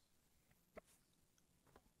Boogaloo.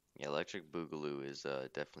 Yeah, Electric Boogaloo is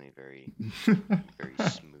definitely very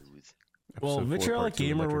smooth. Well, Episode 4, Vitriolic part 2,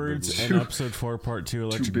 gamer Electric words Boogaloo. and episode 4, part 2, Too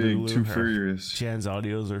Electric big, Boogaloo. too are- furious. Chan's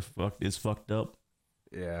audios are fucked up.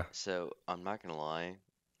 Yeah. So I'm not gonna lie,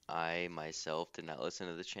 I myself did not listen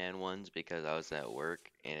to the Chan ones because I was at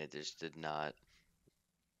work and it just did not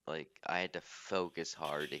like I had to focus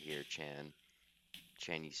hard to hear Chan.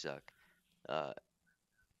 Chan, you suck.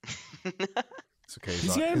 It's okay.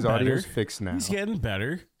 He's getting His better. audio's fixed now. He's getting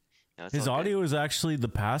better. No, it's His all good. audio is actually the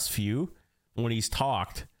past few when he's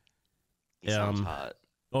talked. He sounds um, hot.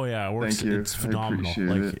 Oh yeah, it works. Thank you. It's I phenomenal.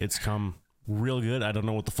 appreciate Like it. it's come real good. I don't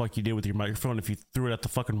know what the fuck you did with your microphone. If you threw it at the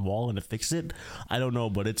fucking wall and it fixed it, I don't know.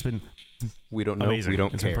 But it's been We don't know. amazing. We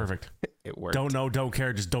don't It's care. been perfect. It worked. Don't know. Don't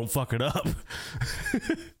care. Just don't fuck it up.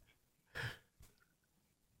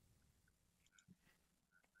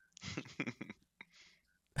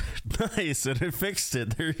 Nice, and it fixed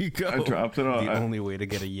it. There you go. I dropped it off. The only way to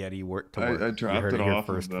get a Yeti work to work. I You dropped heard it here off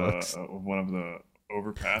first, of, folks. of one of the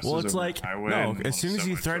overpasses. Well, it's over like the highway, no. and As soon as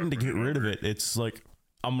you semi threaten to truck get ran rid of over. it, it's like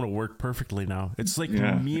I'm gonna work perfectly now. It's like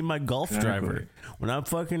Yeah, me and my golf exactly. driver. When I'm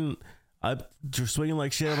just swinging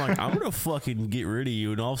like shit. I'm like, I'm gonna fucking get rid of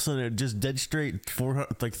you, and all of a sudden it just dead straight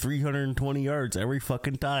 320 yards every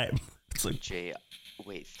fucking time. It's like Jay,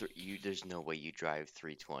 wait, there's no way you drive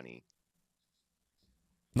 320.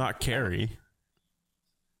 not carry.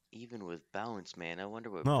 Even with balance, man, I wonder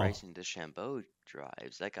what No. Bryson DeChambeau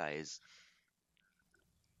drives. That guy is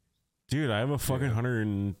Dude, I have a fucking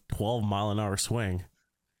 112 mile an hour swing.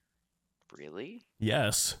 really?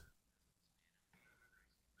 Yes.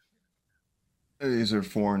 These are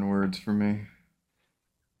foreign words for me.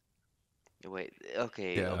 Wait,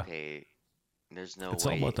 okay, Yeah. okay. There's no It's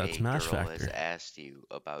all way about that a smash girl has factor. asked you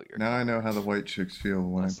about your Now I car. know how the white chicks feel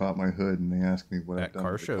when Listen. I bought my hood and they ask me what At I've done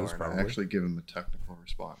car with the shows, car, and probably. I actually give them a technical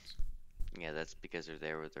response. Yeah, that's because they're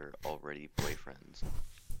there with their already boyfriends.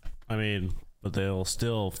 I mean, but they'll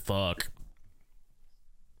still fuck.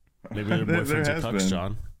 Maybe their There boyfriends are has cucks, been.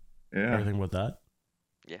 John. Yeah. Everything with that.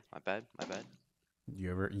 Yeah, my bad.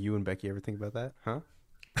 You and Becky ever think about that? Huh?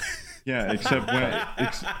 Yeah, except when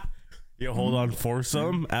You hold on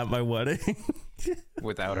foursome at my wedding.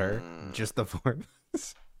 Without her, just the four of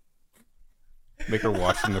us. Make her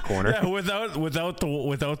watch in the corner. Yeah, without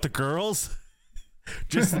the girls,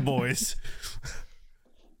 just the boys.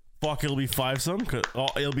 Fuck, it'll be fivesome.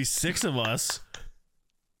 It'll be 6 of us.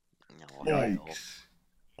 No, hell no. Yikes.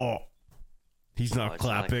 Oh, he's No, not it's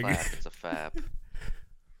not a clapping. clap, it's a fap.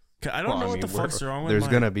 I don't Well, know I what mean, the fuck's wrong with There's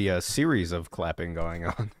my... gonna be a series of clapping going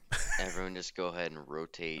on. Everyone just go ahead and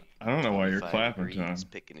rotate. I don't know why you're 25 clapping, degrees,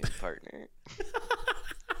 John. pick a new partner.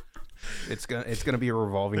 It's gonna be a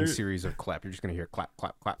revolving There- series of clap. You're just gonna hear clap,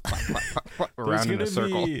 clap, clap, clap, clap, clap, clap There's around in gonna a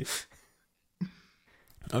circle. be-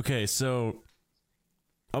 Okay, so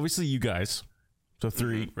obviously you guys, so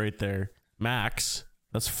 3 right there. Max,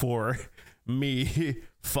 that's 4. Me,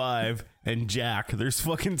 5, and Jack. There's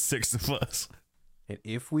fucking 6 of us. And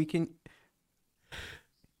if we can,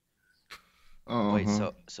 Wait,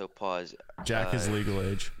 so pause. Jack is legal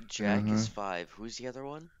age. Jack is 5. Who's the other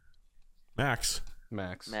one? Max.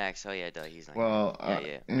 Max. Max. Oh yeah, duh, he's not. Well,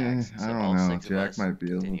 yeah. Max. I So don't all know. 6 of Jack us. might be a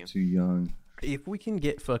Continue. little too young. If we can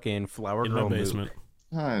get fucking Flower In my Girl Mook, basement.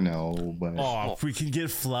 I know, but Oh, if we can get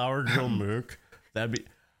Flower Girl Mook, that'd be...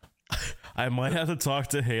 I might have to talk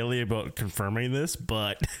to Haley about confirming this,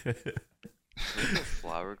 but Isn't the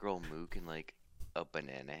flower girl Mook in like a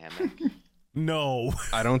banana hammock? no.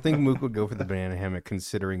 I don't think Mook would go for the banana hammock,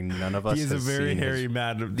 considering none of us. He's a has very seen hairy his,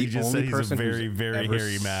 man. the You just said only he's a person very, who's very ever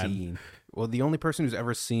hairy man. seen- Well, the only person who's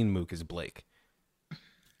ever seen Mook is Blake.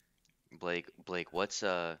 Blake, what's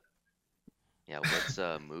Mook's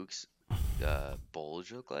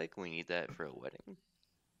bulge look like? We need that for a wedding.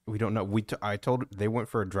 We don't know. I told they went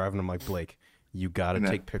for a drive, and I'm like, Blake, you got to And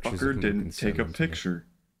take that pictures. fucker of Mook didn't and take send a them to me. picture.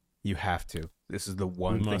 You have to. This is the We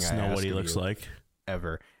one thing must I know ask what he of looks you like.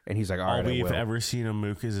 ever. And he's like, all All right, I we've will. ever seen of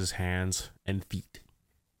Mook is his hands and feet.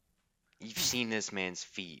 You've seen this man's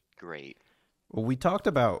feet. Great. Well, we talked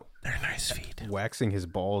about They're nice feet. waxing his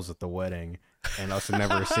balls at the wedding, and us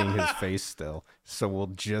never seeing his face still. So we'll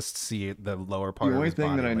just see the lower part The of only his thing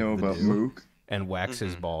body that I like know the about dude, Mook, and wax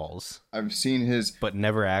his Mhm. balls, I've seen his. but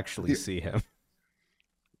never actually Yeah. see him.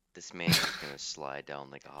 This man is gonna slide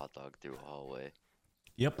down like a hot dog through a hallway.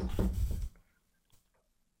 Yep.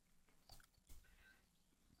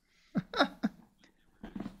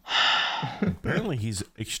 Apparently, he's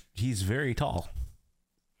very tall.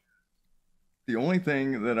 The only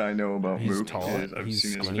thing that I know about He's Mook tall, is I've he's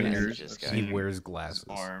seen his skinny, fingers, and I've he seen He wears his glasses.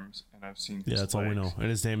 arms, and I've seen Yeah, his that's all we know. legs. And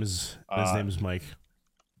his name is Mike.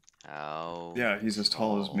 How? Yeah, he's as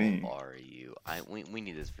tall as me. tall are you? We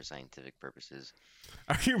need this for scientific purposes.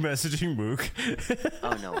 Are you messaging Mook?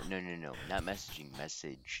 Oh no, not messaging.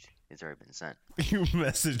 Messaged. It's already been sent. You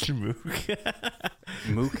messaged Mook.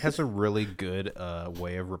 Mook has a really good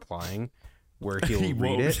way of replying, where he'll He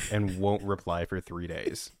read won't. it and won't reply for 3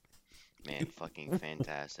 days, Man, fucking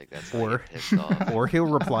fantastic. That's how Or- I get pissed off. or he'll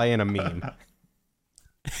reply in a meme.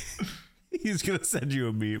 He's gonna send you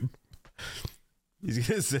a meme. He's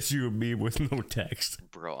gonna send you a meme with no text.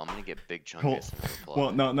 Bro, I'm gonna get Big Well, Chungus in reply.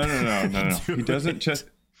 well, no. Do He doesn't just.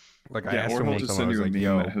 Like I Yeah, asked or him he'll one just time, I send was you a like, meme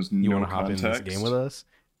 "Yo, that has you no want to hop in this context." game with us?"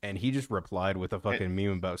 And he just replied with a fucking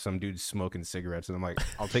meme about some dude smoking cigarettes, and I'm like,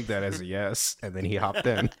 "I'll take that as a yes." And then he hopped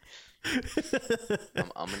in.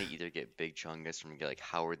 I'm gonna either get Big Chungus from like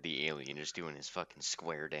Howard the Alien just doing his fucking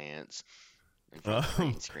square dance in front of the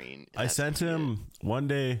green screen. and I that's sent gonna be it. him one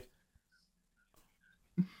day.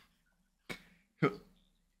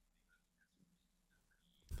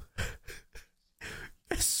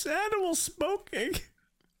 This animal smoking.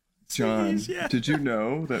 John, Yeah. did you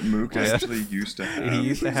know that Mook Yeah. actually used to have? He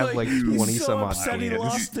used to He's have like- like he's 20 so some odd upset he games.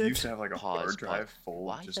 lost it. Used to have like a hard Pause. drive full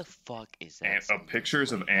Why of the just fuck is that? something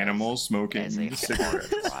pictures of somebody has animals smoking as a hard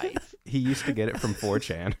cigarettes. drive? He used to get it from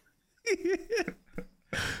 4chan.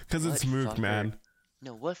 Because it's What Mook, fucker? man.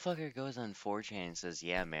 No, what fucker goes on 4chan and says,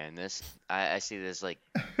 "Yeah, man, I see this like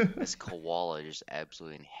this koala just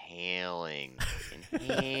absolutely inhaling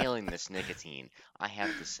this nicotine. I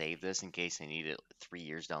have to save this in case I need it 3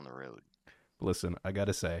 years down the road." Listen, I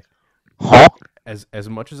gotta say, as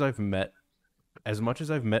much as I've met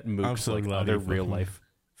Mook's so like glad other you real fucking- life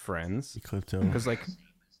friends, You clipped him. because like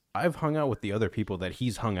I've hung out with the other people that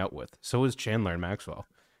he's hung out with. So is Chandler and Maxwell,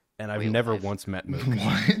 and I've Wait, never I've- once met Mook.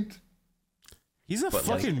 What? He's a But,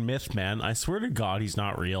 like- fucking myth, man. I swear to God, he's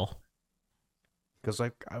not real. Because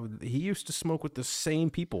like he used to smoke with the same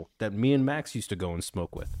people that me and Max used to go and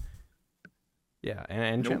smoke with. Yeah,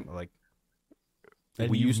 and Nope. Chandler, like And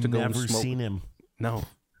we you've used to go and never smoke. seen him. No,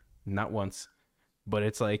 not once. But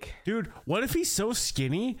it's like Dude, what if he's so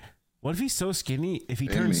skinny? If he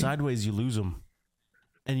Amy. turns sideways, you lose him.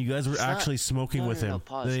 And you guys were It's not- actually smoking no, with no, no, him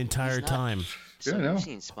pause. the He's entire not- time. So Yeah, I know. you've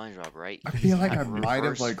seen SpongeBob, right? I feel like He's I got might have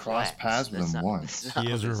reverse like crossed flats. paths with That's him not- once. that's not He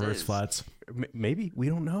what has this reverse is. flats. maybe we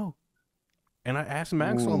don't know. And I asked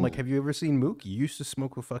Maxwell, I'm like, Ooh. "Have you ever seen Mook? You used to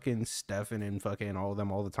smoke with fucking Stefan and fucking all of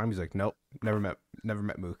them all the time." He's like, "Nope, never met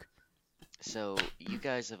Mook." So you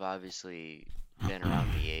guys have obviously been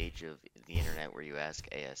around the age of the internet where you ask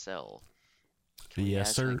ASL. Can we Yes,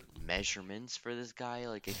 ask, sir. like, measurements for this guy,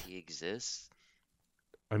 like if he exists?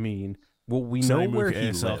 I mean, well, we Sonny know where Mook he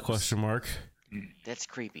ASL lives. question mark. That's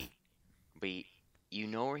creepy. But you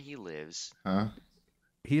know where he lives. Huh?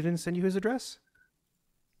 He didn't send you his address?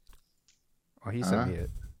 Oh, he sent Huh? me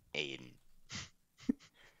it. Aiden.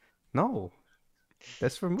 No,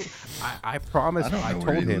 that's from. I promise. I don't I know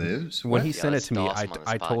where told he him lives. when What? he Yeah, sent it let's to me. doss him on this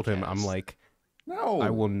I told him, I'm podcast. like, No. I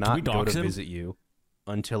will we not go dox to him? visit you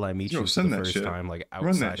until I meet Yo, you for send the that first shit. time, like Run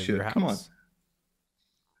outside that of shit. your house. Come on.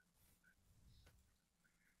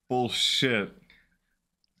 Bullshit.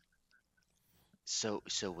 So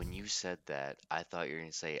when you said that, I thought you were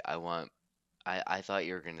gonna say I thought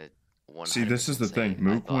you were gonna. See, this is the 100% thing. say,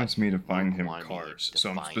 Mook I thought wants me to find Mook him wanted me cars. to So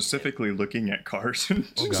I'm find him. specifically looking at cars in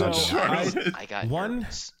Oh, God. So, Charlotte. I got One-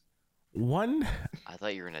 nervous. One I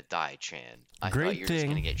thought you were gonna die, Chan. I Great thought you were just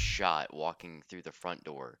gonna thing. get shot walking through the front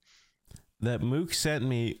door. that Mook sent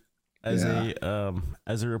me as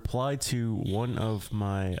a reply to one of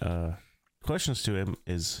my questions to him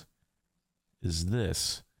is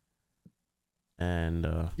this.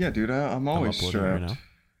 And Yeah, dude, I'm always uploading it right strapped. now.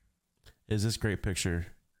 Is this great picture?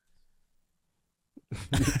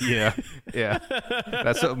 Yeah.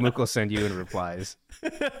 That's what Mook will send you in replies.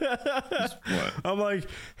 What? I'm like,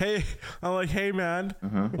 hey, man.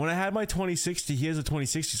 Uh-huh. When I had my 2060, he has a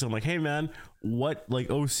 2060, so I'm like, hey, man, what, like,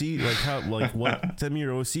 OC, like, how, like, what, send me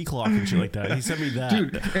your OC clock and shit like that. He sent me that.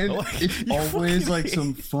 Dude, and Like, it's you always fucking like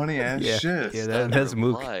some funny ass shit. Yeah, that's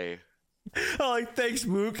Mook. Reply. I'm like, thanks,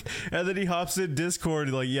 Mook. And then he hops in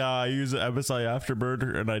Discord, like, yeah, I use MSI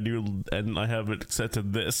Afterburner, and I have it set to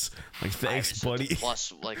this. Like, thanks, buddy.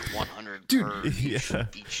 Plus like 100 Dude, per yeah.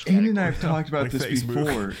 each Aiden and I category. have talked about Like this Facebook.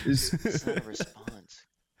 before. It's not a response.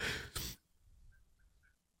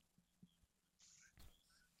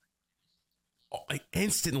 Oh, like,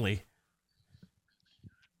 instantly.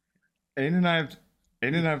 Aiden and I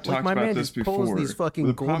have talked my about man this just pulls before. these fucking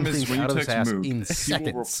The golden problem is things when you out of his text ass Mook, in he will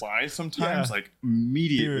seconds. reply sometimes Yeah. like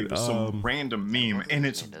immediately Dude, with some random meme, and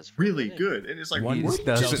it's That's for a really living. good. And it's like, One He what just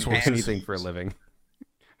doesn't Just do horses. anything for a living.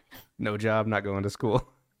 No job, not going to school.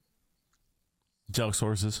 Jug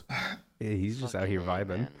sources. Yeah, he's just out here Fucking A,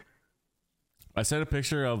 vibing. man. I sent a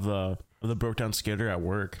picture of the broke down skater at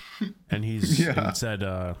work, and he's Yeah. and it said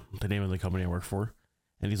the name of the company I work for,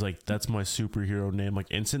 and he's like, "That's my superhero name." Like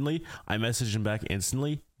instantly, I messaged him back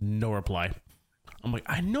instantly, no reply. I'm like,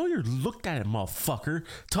 I know you're looked at it, motherfucker.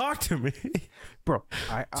 Talk to me. Bro,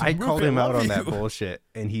 I Mook, called I him out love on that you. bullshit,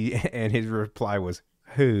 and his reply was,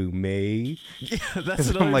 "Who, me?" Yeah, that's Because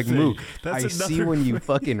another I'm like, thing. Mook, That's I see another when you thing.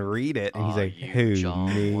 fucking read it, and he's Aw, like, you "Who,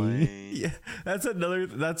 John me?" Wayne. Yeah, that's another.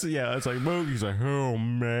 That's yeah. It's like Mook. He's like, "Oh,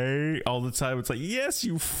 mate," all the time. It's like, yes,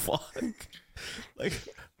 you fuck. Like,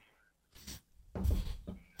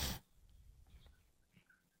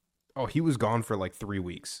 Oh, he was gone for like 3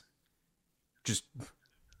 weeks. Just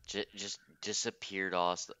Just disappeared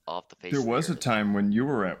off the face. There of the was a earth. time when you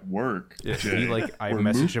were at work. he Jay, like I where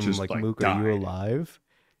Mook messaged him just, like, "Mook, are you died. alive?"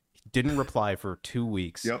 He didn't reply for 2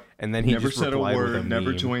 weeks. Yep. And then he Never just said a replied with word. a Never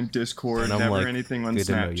meme. joined Discord. And I'm Never like, anything on good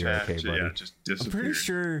to know Snapchat. you're okay, Yeah, buddy. just I'm disappeared. pretty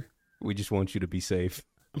sure. We just want you to be safe.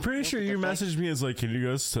 I'm pretty sure but you the fact- messaged me as like, can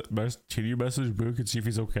you message Mook and see if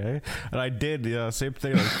he's okay? And I did. Yeah, same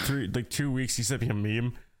thing. Like 2 weeks, he sent me a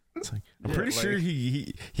meme. It's like, I'm pretty sure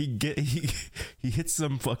he hits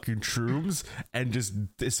some fucking shrooms and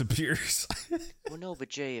just disappears. Well, no, but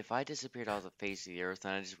Jay, if I disappeared off the face of the earth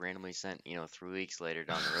and I just randomly sent, 3 weeks later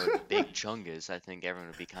down the road, Big Chungus, I think everyone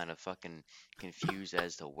would be kind of fucking confused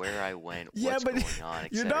as to where I went, Yeah, what's but going on,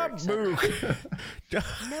 You're etc. not Mook.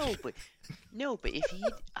 No, but if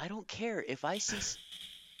I don't care if I see.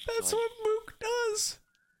 That's Go what Mook does.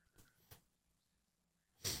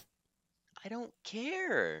 I don't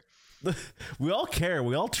care. We all care.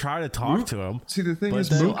 We all try to talk Mook- to him. See, the thing But is,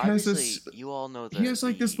 then- So Mook has obviously, this. you all know that he has,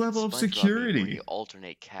 like, this the level of SpongeBob meme security. where you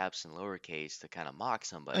alternate caps and lowercase to kind of mock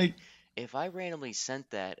somebody. Like, If I randomly sent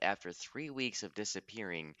that after 3 weeks of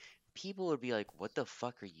disappearing, people would be like, "What the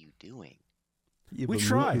fuck are you doing? Yeah, We but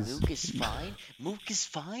tried. Mook is fine. Mook is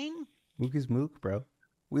fine." Mook is Mook, bro.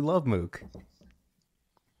 We love Mook.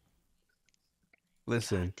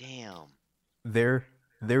 Listen, Damn. there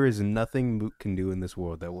is nothing Mook can do in this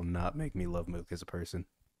world that will not make me love Mook as a person.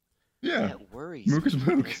 yeah, That worries Mook is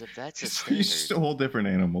me, Mook. because if that's a He's standard, just a whole different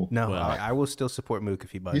animal. No, Well- I will still support Mook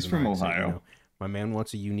if he buys He's an from RX-8, Ohio. My man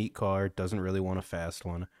wants a unique car, doesn't really want a fast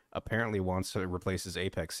one. Apparently wants to replace his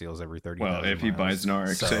Apex seals every 30,000 Well, if he buys an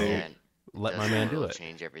RX-8, So, man, let my doesn't man do oil it.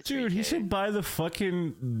 change every Dude, he 3K. should buy the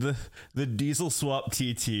fucking the diesel swap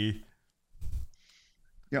TT.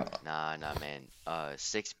 yeah. Nah, man.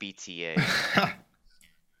 6 BTA.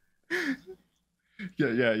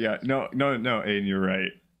 Yeah. No, Aiden, you're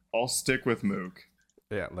right. I'll stick with Mook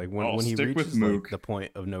Yeah, like I'll when he stick with reaches Mook like, the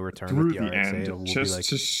point of no return through with the the RX-8, end, we'll be just like,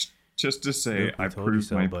 just to say Mook, we I told you proved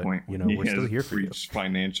so, my but, point. you know, He we're still has here for you. reached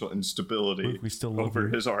financial instability Mook, we still love over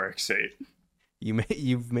you. his RX-8.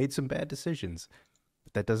 you've made some bad decisions,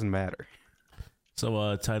 but that doesn't matter.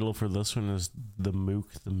 So, title for this one is The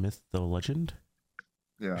Mook, the Myth, the Legend.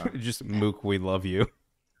 Yeah. Just Mook, we love you.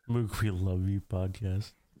 Mook, we love you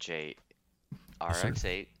podcast. Jay, Yes, sir.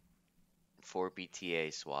 RX-8, 4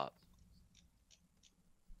 BTA swap.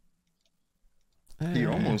 He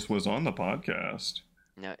almost was on the podcast.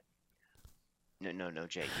 No,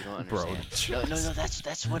 Jay, you don't Bro, understand. No,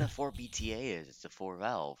 that's what a 4 BTA is. It's a 4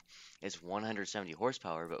 valve. It's 170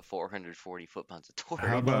 horsepower, but 440 foot-pounds of torque.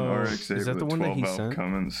 How about about- RX-8 is that with the one that 12 he valve sent?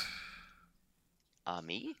 Cummins?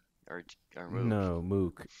 Me? or Mook? No,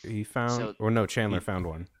 Mook. He found, So- or no, Chandler found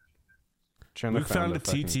one. Chandler Mook found a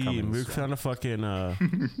fucking TT. Cummins Mook one. found a fucking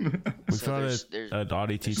we So found there's an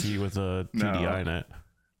Audi TT with a TDI in it.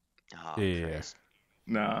 Oh, Yeah. Christ.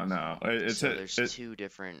 No. There's two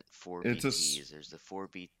different 4BTs. It's There's the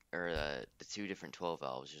 4B or the two different 12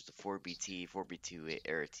 valves. There's the 4BT, 4B2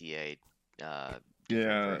 Air TA.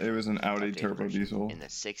 Yeah, it was an Audi updated turbo version, diesel. and the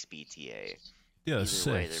 6BTA. Yeah, Either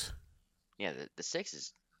the way, 6. Yeah, the 6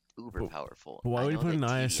 is uber powerful. But why I would you know put an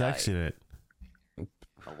that ISX in it?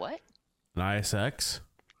 A what? An ISX?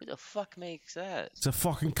 Who the fuck makes that? It's a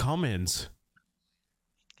fucking Cummins.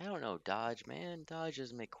 I don't know, Dodge, man. Dodge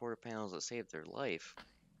doesn't make quarter panels that save their life.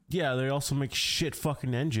 Yeah, they also make shit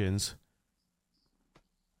fucking engines.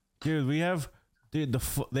 Dude, they have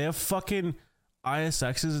fucking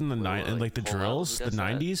ISXs in the like the pull out, drills, who the does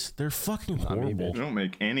that? 90s. They're fucking Not me, horrible. They don't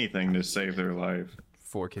make anything to save their life.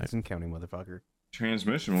 4 kids and counting, motherfucker.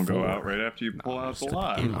 Transmission will go 4. out right after you pull out the step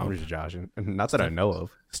lot. in. I'm just joshing. Not that I know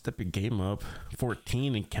of. Step your game up.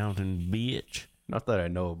 14 and counting, bitch. Not that I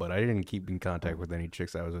know, but I didn't keep in contact with any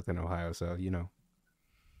chicks I was with in Ohio, so, you know.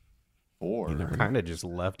 4. Kind of just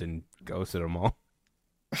left and ghosted them all.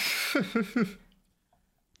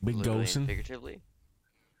 Big Literally and ghosting. figuratively.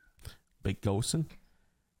 Big ghosting.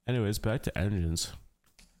 Anyways, back to engines.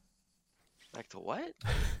 Back to what?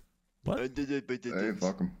 What? Hey,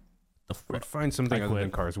 fuck 'em. The We'd fuck? find something I other than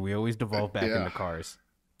quit. cars. We always devolve back Yeah. into cars.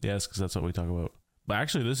 Yes, because that's what we talk about. But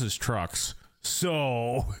actually, this is trucks.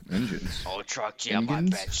 So, Engines. Oh, truck, yeah, my Engines?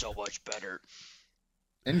 bed's so much better.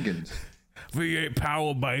 Engines. V8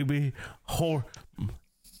 power, baby.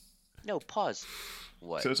 No, pause.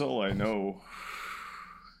 What? That's all I know.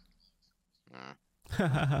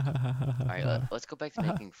 Alright, let's go back to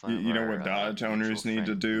making fun of You know our, what Dodge owners mutual need to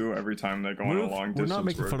friend. do every time they go on a long We're not distance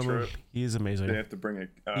making road fun of him. trip? He is amazing. They have to bring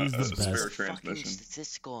He's a the spare best. Fucking transmission.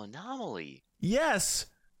 statistical anomaly. Yes.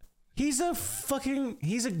 He's a fucking.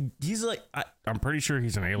 He's like. I'm pretty sure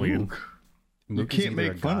he's an alien. Mook. Mook can't is either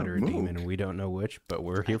make a fun god of or a demon, Mook. and we don't know which, but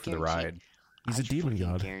we're here for the guarantee- ride. He's a I demon fucking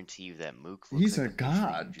god. guarantee you that Mook looks He's like a the picture you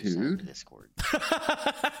god, just sent to dude. Discord.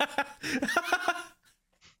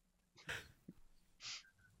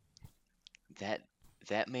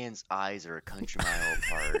 That man's eyes are a country mile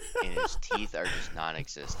apart, and his teeth are just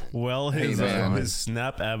non-existent. Well, Hey, his man.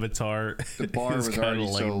 Snap avatar. The bar is was kinda already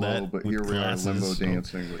like so that low, but with here we are glasses. limbo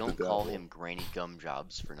dancing with Don't the call devil. him Granny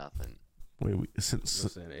Gumjobs for nothing. Wait, since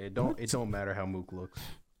Listen, it don't matter how Mook looks.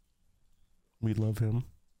 we love him,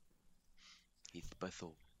 Heath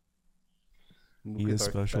Bethel. Mook He is our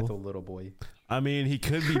special. Bethel little boy. I mean, he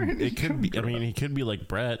could be. It could be. I mean, he could be like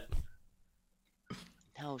Brett.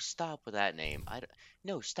 No, stop with that name.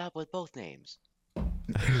 No, stop with both names.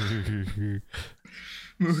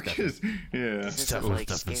 Mook is, yeah. This Stop isn't with like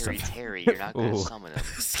stuff and Scary stuff. Terry. You're not gonna Ooh. summon him.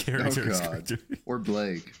 Scary. Oh, Terry, God. Scary Or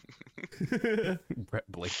Blake. Terry. Brett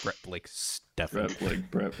Blake, Stefan.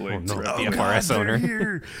 Brett Blake. Oh, no, Brett the Blake. FRS they're owner.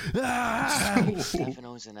 here. Ah!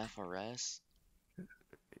 Stefano's an FRS.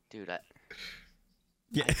 Dude,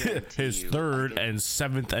 Yeah, guarantee his you, I third could- and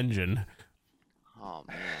seventh engine. oh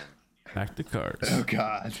man. Back to cars. Oh,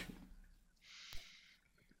 God.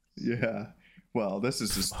 Yeah. Well, this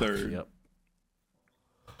is his third. Yep.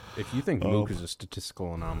 If you think Mook is a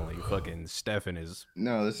statistical anomaly, fucking Stefan is.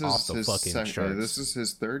 No, this Off is the his fucking second. charts. This is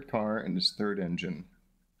his third car and his third engine.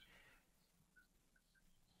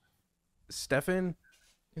 Stefan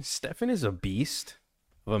is a beast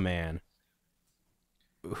of a man.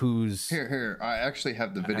 Who's Here. I actually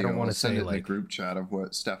have the I video. don't wanna I'll send say, it in the like, group chat of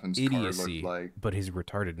what Stefan's car idiocy, looked like. but his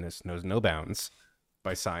retardedness knows no bounds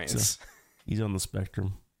by science. He's on the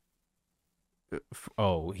spectrum.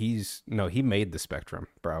 Oh, he made the spectrum,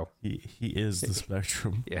 bro. He is the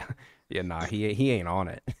spectrum. Yeah, nah, he ain't on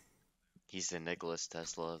it. He's the Nicholas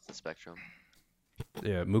Tesla of the spectrum.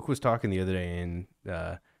 Yeah, Mook was talking the other day, and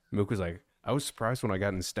Mook was like, I was surprised when I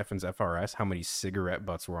got in Stefan's FRS how many cigarette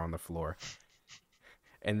butts were on the floor.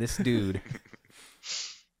 And this dude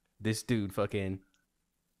fucking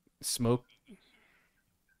smoked.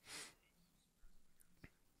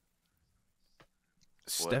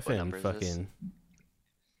 Stefan number is this? fucking.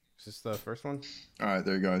 Is this the first one? All right,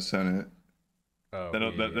 there you go. I sent it. Oh,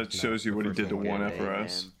 That shows you the what he first did to one. one Hey,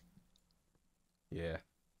 FRS. man.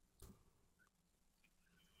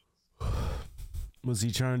 Yeah. Was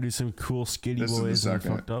he trying to do some cool skitty This is the boys and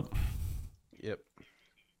second. fucked up? Yep.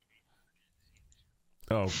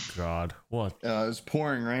 Oh God, what? It's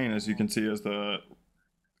pouring rain, as you can see, as the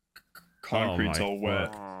concrete's my all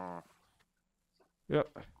wet. Yep.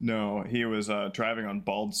 No, he was driving on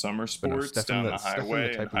Bald Summer Sports Stefan, down the that's Stefan the highway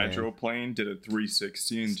type and of man- hydroplane, did a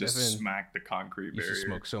 360 and just Stefan smacked the concrete Used to barrier.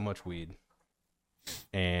 smoke so much weed.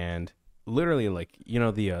 and literally, like, you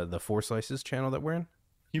know, the Four Slices channel that we're in.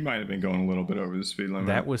 He might have been going a little bit over the speed limit.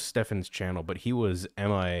 That was Stefan's channel, but he was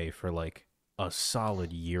MIA for like a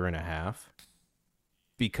solid year and a half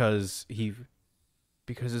because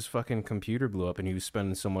his fucking computer blew up and he was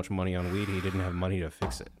spending so much money on weed he didn't have money to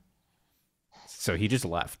fix it. So he just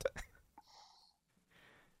left.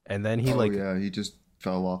 And then he just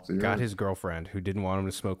fell off the got earth. his girlfriend who didn't want him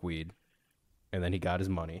to smoke weed, and then he got his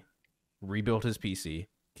money, rebuilt his PC,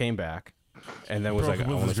 came back, and then was Broke like, up I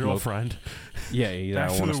with want to his smoke. girlfriend. Yeah, I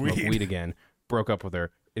Back to want to the smoke weed. weed again. Broke up with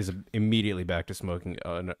her. Is immediately back to smoking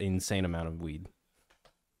an insane amount of weed.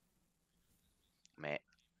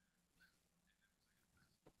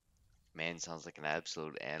 Man sounds like an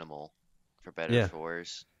absolute animal, for better Yeah. or for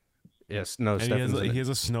worse. Yes, no, And Stefan's he has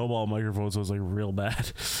a snowball microphone, so it's like real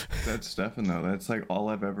bad. That's Stefan, though. That's like all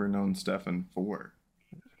I've ever known Stefan for.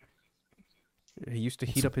 he used to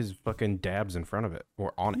heat up his fucking dabs in front of it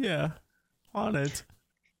or on it. Yeah, on it.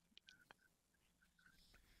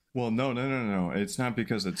 Well, no. It's not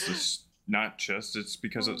because it's just not just. It's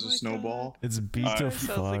because Oh it's a my snowball. It's beat Uh, to This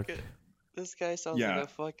fuck. This guy sounds Yeah, like a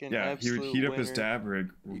fucking Yeah, he absolute would heat up his winner. dab rig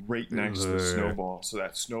right next to the Ugh. snowball, so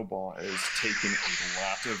that snowball is taking a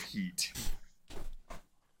lot of heat.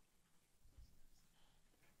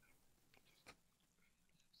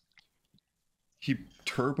 He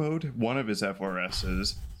turboed one of his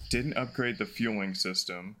FRSs, didn't upgrade the fueling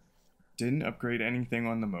system, didn't upgrade anything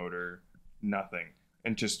on the motor, nothing,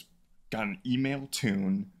 and just got an email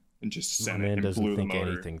tune and just My sent man it and doesn't blew the think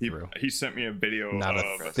motor. anything through. He sent me a video Not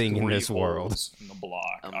a of thing in 3 this world. holes in the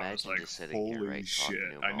block. I was Imagine like, just sitting here, holy right, talking shit!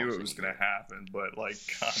 to him I knew all it was sitting gonna happen, but like,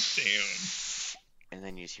 goddamn. And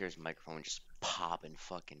then you just hear his microphone just pop and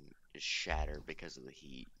fucking just shatter because of the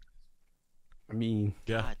heat. I mean,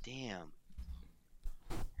 Yeah. God damn.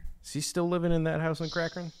 is he still living in that house in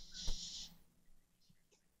Crackern?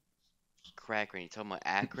 Crackering, you talking about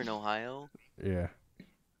Akron, Ohio? Yeah.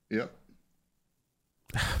 Yep.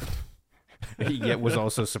 He yet was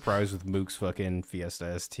also surprised with Mook's fucking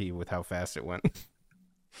Fiesta ST with how fast it went.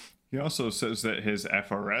 He also says that his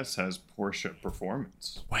FRS has Porsche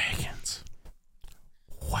performance. Wagons.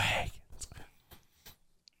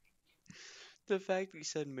 The fact that he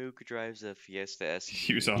said Mook drives a Fiesta ST.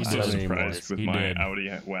 He was He also doesn't surprised with He my did. Audi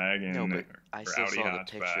wagon. No, but or I still Audi saw the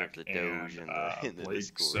picture of the hatchback Doge and, in the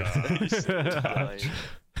Blake's, Discord. He said it's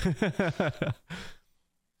fine.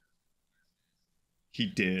 He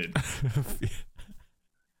did.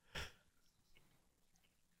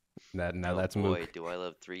 Now Oh that's boy, Mook. do I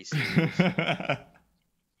love 3 series.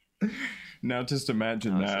 Now just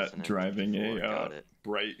imagine No, it's that just an driving N54, a got it.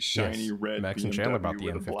 bright, shiny Yes, red Max BMW and Chandler bought the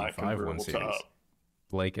with a black N55 one convertible series. top.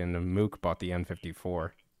 Blake and Mook bought the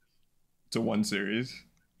N54. It's a 1 series.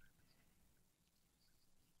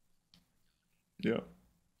 Yep.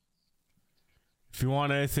 If you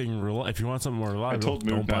want anything, if you want something more reliable, I told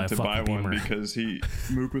don't Mook buy a not to buy fucking one Beamer. because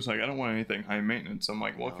Mook was like, I don't want anything high maintenance. I'm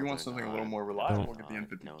like, well, if No, you want they're something a not. little more They're reliable, not. get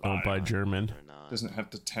the N55. No, Don't buy German. They're not. Doesn't have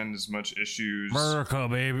to tend as much issues. America,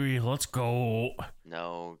 baby, let's go.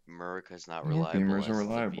 No, Murica's not More reliable. Beamers as are the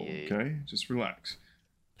reliable, V8. okay? Just relax.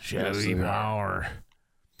 Chevy they are. power.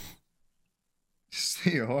 Yes,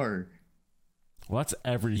 they are. Well, that's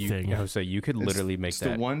everything. I would say you could literally make it's the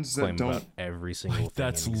that ones that claim don't- about every single thing.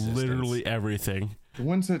 That's in existence. literally everything. The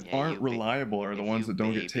ones that Yeah, aren't you ba- reliable are the if ones you that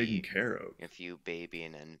don't get taken baby- care of. If you baby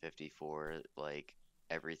an N54, like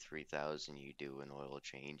every 3,000 you do an oil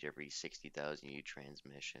change, every 60,000 you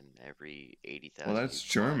transmission, every 80,000. Well, that's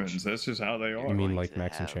you clutch. Germans. That's just how they You're You are. mean going like to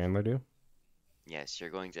Max and have- Chandler do? Yes, you're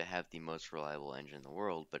going to have the most reliable engine in the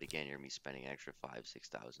world, but again, you're gonna be spending an extra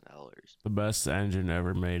 $5,000-$6,000. The best engine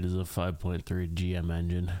ever made is a 5.3 GM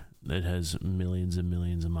engine that has millions and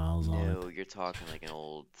millions of miles on No, it. you're talking like an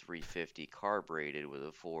old 350 carbureted with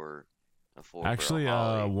a four. Actually,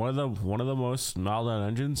 one of the most mild on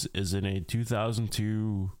engines is in a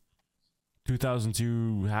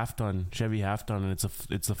 2002 half ton Chevy half ton, and it's the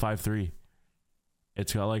 5.3.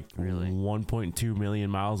 It's got like Really? 1.2 million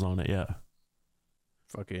miles on it. Yeah.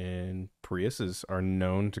 Fucking Priuses are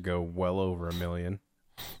known to go well over 1 million.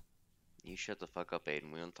 You shut the fuck up,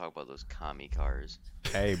 Aiden. We don't talk about those commie cars.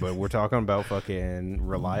 Hey, but we're talking about fucking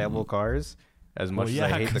reliable cars. As much Well, as yeah, I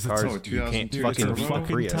hate the 'cause it's cars, so you can't 2002 fucking turbo? beat the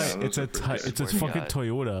fucking Prius. Yeah, it's a those are pretty it's a good. fucking Yeah.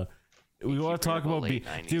 Toyota. We You want to bring talk up a about late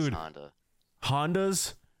 90s dude Honda.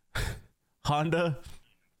 Hondas. Honda.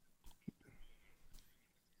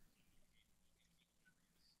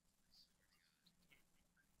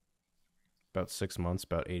 About 6 months,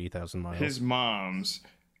 about 80,000 miles. His mom's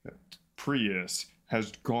Prius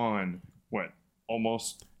has gone, what,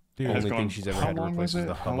 almost... Dude, The has only gone, thing she's ever how had to long replace was is it?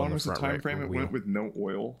 the How hub long on the was the front time right frame it wheel. went with no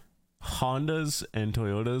oil? Hondas and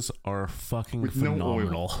Toyotas are fucking With phenomenal.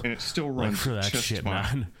 no oil, and it still Like runs for that just shit, fine.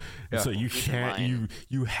 man. Yeah. So you Keep in can't. mind-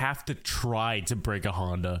 You have to try to break a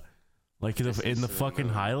Honda, like in Distance the to the fucking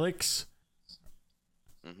moon. Hilux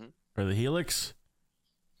Mm-hmm. or the Helix.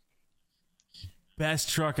 Best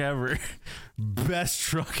truck ever. Best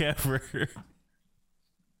truck ever.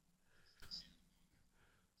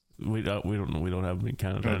 We don't have any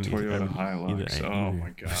kind of No Toyota Hilux. Oh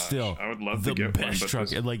my gosh. Still, I would love the to get one, best but truck.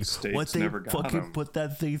 the And like States what they never got fucking 'em. put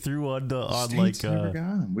that thing through on the on States like never got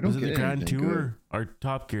 'em. We don't was it get the Grand anything Tour good. or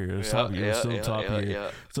Top Gear? It was Top Gear. It was still Top Gear.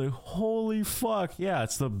 yeah. It's like holy fuck, yeah,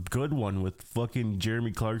 it's the good one with fucking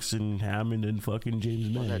Jeremy Clarkson, Hammond, and fucking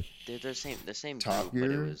James Well, May. they're the same Top group,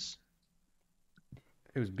 but it Gear? was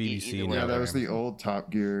It was BBC. either and way, Yeah, now that was they're the old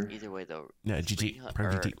Top Gear. either way though. Yeah, GT,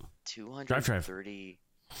 prime GT. 230.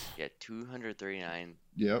 Yeah, 239,000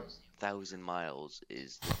 Yep. miles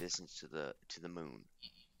is the distance to the moon.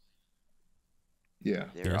 Yeah.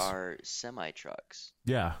 There Yes. are semi trucks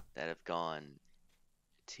Yeah, that have gone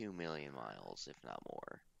 2 million miles, if not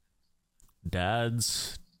more.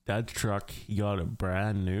 Dad's truck. He got it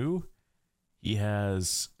brand new. He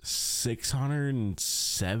has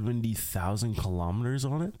 670,000 kilometers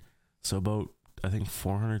on it. So about I think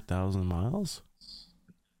 400,000 miles,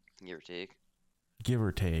 Give or take. give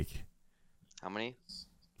or take. How many?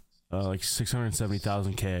 Like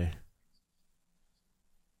 670,000 K.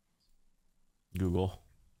 Google.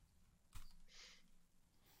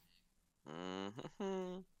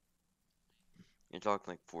 Mm-hmm. You're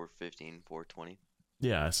talking like 415, 420.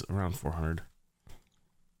 Yeah, it's around 400.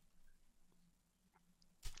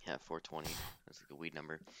 Yeah, 420. That's like a weed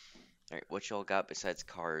number. All right, what y'all got besides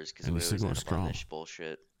cars? Because And we the always signal end is up on strong. this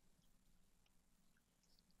bullshit.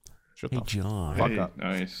 Shut Hey, the John. Fuck Hey, up.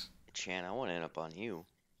 nice. Chan, I want to end up on you.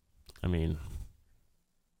 I mean,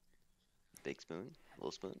 Big spoon,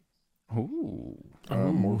 little spoon. Ooh.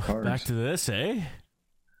 More ooh, cars. back to this, eh?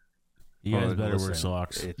 You guys Oh, better wear listen,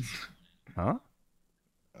 socks. Huh?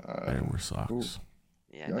 Better wear socks.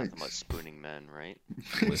 Yeah, nothing but Yikes. spooning men, right?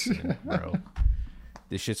 Listen, bro.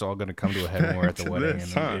 This shit's all gonna come to a head when we're at the To wedding,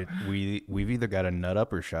 this, and we've either got to nut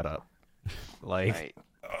up or shut up. Like, Right.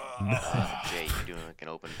 Jay, you doing like an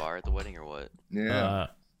open bar at the wedding or what? Yeah.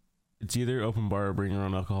 It's either open bar or bring your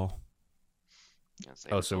own alcohol. It's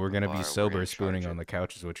like oh, an so we're open gonna bar, be we're sober, gonna spooning charge on it. the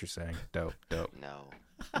couch, is what you're saying? Dope, dope. No.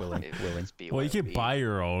 Willing, willing. It's Well, you can BYOB. buy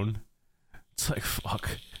your own. It's like fuck.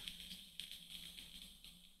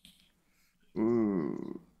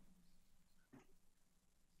 Ooh.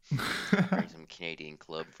 Bring some Canadian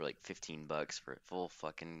Club for like $15 for a full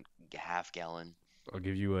fucking half gallon. I'll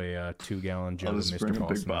give you a 2-gallon jug I'll of just Mr. bring a big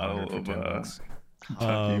Paulson bottle for of, $10.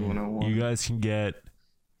 Kentucky 101. You guys can get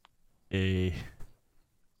a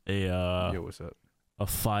Yo, what's up? a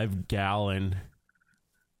 5-gallon.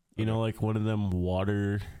 You know, like one of them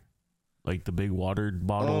water, like the big water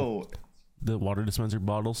bottle, Oh, the water dispenser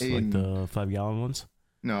bottles, like the 5-gallon ones.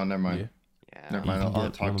 no, never mind. Yeah. Never You mind. can I'll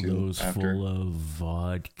get talk one to of you those after. full of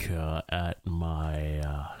vodka at my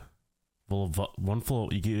one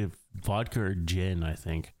full. You get vodka or gin, I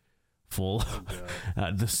think, full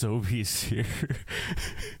at the Sobeys here.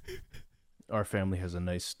 Our family has a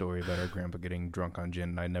nice story about our grandpa getting drunk on gin,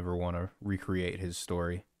 and I never want to recreate his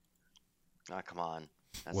story. Oh, come on.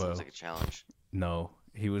 That Whoa. sounds like a challenge. No,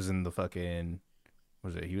 he was in the fucking,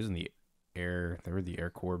 he was in the air, they were the Air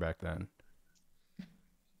Corps back then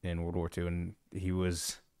in World War II, and he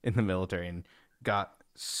was in the military and got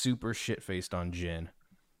super shit-faced on gin.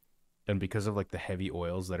 And because of like the heavy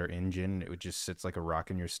oils that are in gin, it would just sits like a rock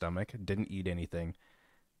in your stomach. Didn't eat anything.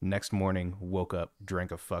 Next morning, woke up,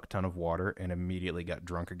 drank a fuck ton of water, and immediately got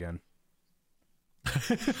drunk again.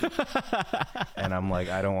 And I'm like,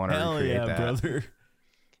 I don't want to Hell recreate yeah, that. brother!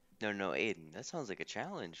 No, Aiden. That sounds like a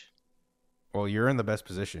challenge. Well, you're in the best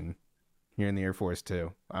position. You're in the Air Force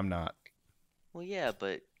too. I'm not. Well, yeah,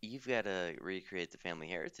 but you've got to recreate the family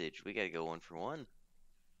heritage. We got to go one for one.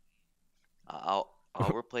 I'll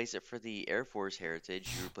replace it for the Air Force heritage.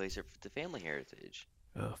 You replace it for the family heritage.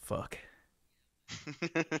 Oh fuck.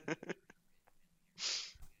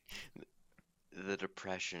 The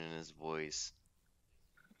depression in his voice.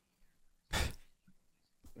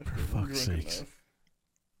 For fuck's sakes.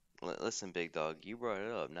 Listen, big dog, you brought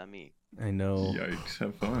it up, not me. I know. Yikes!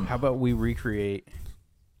 Have fun. How about we recreate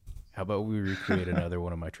another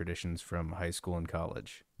one of my traditions from high school and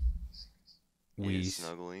college? Is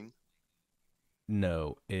snuggling.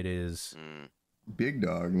 No, it is Big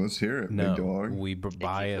dog. Let's hear it. no. Big dog. We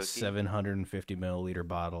buy a cookie? 750 milliliter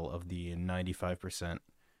bottle of the 95%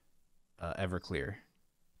 Everclear.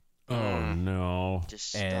 Oh no!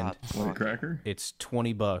 Just And- stop White talking. cracker. It's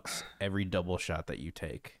 $20 every double shot that you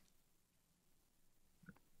take.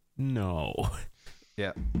 No.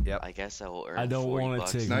 Yep. I guess I will earn. I don't want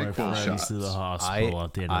to take my NyQuil friends shots. to the hospital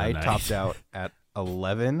at the end of the I night. topped out at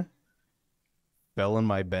 11, fell in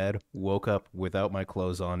my bed, woke up without my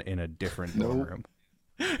clothes on in a different dorm Nope. room.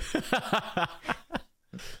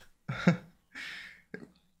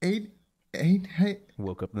 Hey.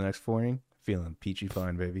 Woke up the next morning feeling peachy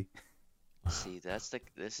fine, baby. See,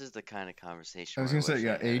 this is the kind of conversation. I was where gonna say, wish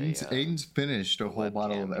yeah, I had Aiden's finished a whole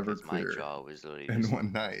bottle of webcam because my Everclear jaw was literally in just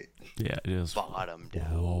one night. Yeah, it is. bottomed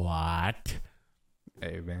out. What?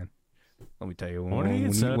 Hey, man. Let me tell you, Why don't you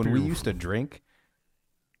get set up when we your- used to drink,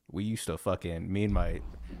 we used to fucking,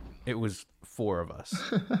 it was 4 of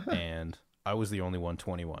us, and I was the only one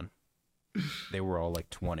 21. They were all like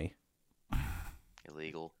 20.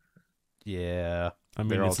 Illegal. Yeah, I mean,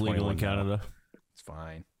 they're all it's legal in 21 now. Canada. It's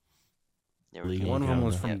fine. Never Legal came One of them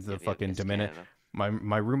was Canada. from the fucking Dominican. Dominican.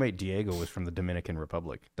 My roommate Diego was from the Dominican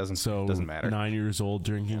Republic. Doesn't matter. 9 years old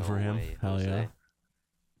drinking No for him. way, Hell Jose. yeah.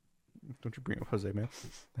 Don't you bring up Jose, man?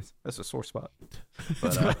 That's a sore spot.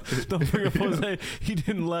 But Don't bring up Jose. He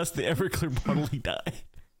didn't last the Everclear bottle. He died.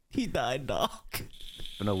 He died, dog.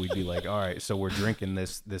 but no, we'd be like, all right, so we're drinking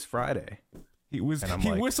this Friday. He And I'm he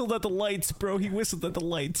like- whistled at the lights, bro. He whistled at the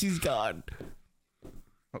lights. He's gone.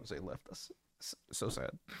 Jose left us. So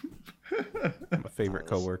sad. My favorite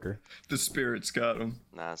coworker. The spirits got him.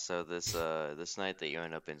 Nah, so this night that you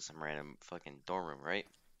end up in some random fucking dorm room, right?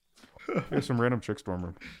 Here's some random chick's dorm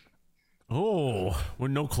room. Oh,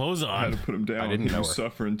 with no clothes I had to on. put him down. I didn't he know was her.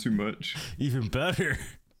 suffering too much. Even better.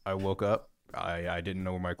 I woke up. I didn't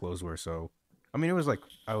know where my clothes were, so I mean, it was like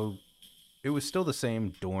it was still the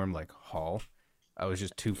same dorm like hall. I was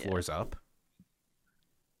just 2 floors up,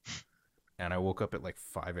 and I woke up at like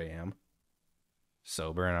 5 a.m.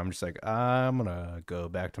 sober, and I'm just like, I'm gonna go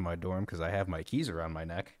back to my dorm because I have my keys around my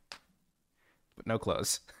neck, but no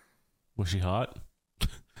clothes. Was she hot?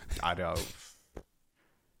 I don't.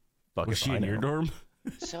 Fuck Was if she I in your know. dorm?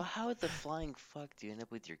 So how the flying fuck do you end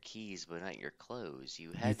up with your keys but not your clothes?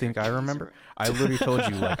 You had. You your think I keys remember? ar- I literally told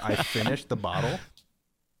you, like, I finished the bottle,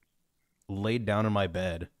 laid down in my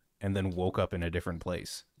bed, and then woke up in a different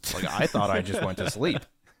place. Like, I thought I just went to sleep.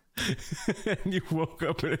 And you woke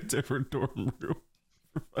up in a different dorm room.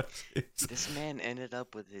 For fuck's sakes. This man ended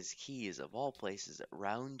up with his keys of all places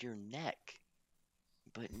around your neck,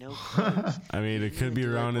 but no clothes. I mean, You it didn't could be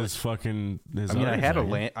even do, like, around what- his fucking. His I mean, other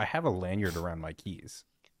I have a lanyard around my keys.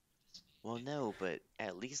 Well, no, but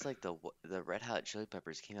at least like the Red Hot Chili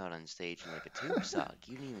Peppers came out on stage in like a tube sock.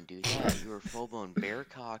 You didn't even do that. You were full blown bear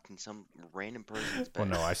cocked in some random person's bed. Well,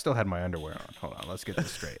 no, I still had my underwear on. Hold on, let's get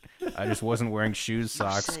this straight. I just wasn't wearing shoes,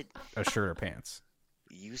 socks, said- a shirt, or pants.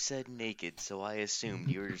 You said naked, so I assumed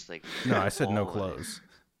you were just like. No, I said no all in it. clothes.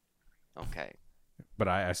 Okay. But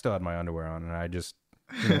I still had my underwear on, and I just,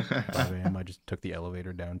 5 a.m., I just took the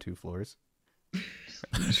elevator down 2 floors.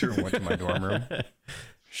 Sure. Went to my dorm room, For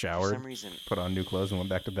showered, some reason, put on new clothes, and went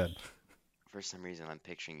back to bed. I'm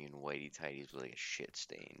picturing you in whitey tighties with like a shit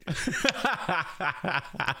stain.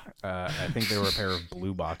 I think they were a pair of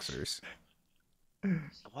blue boxers.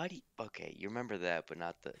 Why do you? Okay, you remember that, but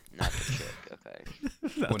not the chick. Okay.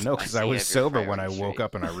 Well, no, because I I see was you have your sober when I priorities woke straight.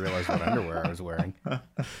 up and I realized what underwear I was wearing.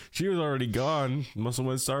 She was already gone. Must have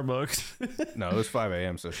went Starbucks. No, it was 5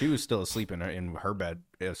 a.m., so she was still asleep in her bed,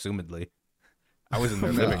 assumedly. I was in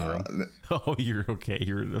their living room. Oh, you're okay.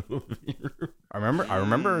 You're in the living room. I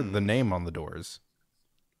remember the name on the doors.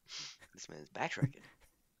 This man's backtracking.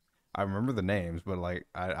 I remember the names, but like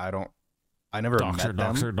I never Doctor, met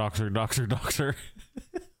them. doctor.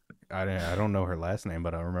 I don't know her last name,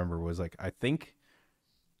 but I remember was like, I think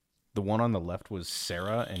the one on the left was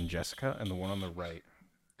Sarah and Jessica, and the one on the right.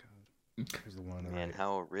 Who's the one on the Man, right?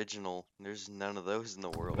 how original. There's none of those in the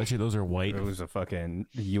world. Actually, those are white. It was a fucking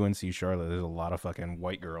UNC Charlotte. There's a lot of fucking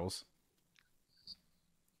white girls.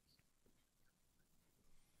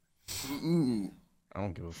 Ooh. I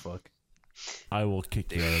don't give a fuck. I will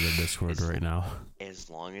kick you out of the Discord right now. As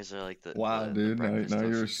long as they're like the Wow, the dude! breakfast now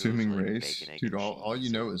you're toasters assuming with, like, race, bacon, egg, dude. and All you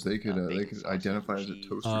cheese, know is they could bacon, sausage, identify and as a cheese.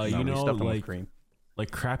 toaster. You No, we know, stuffed them with like- cream.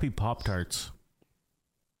 Like crappy Pop Tarts.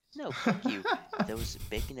 No, fuck you. Those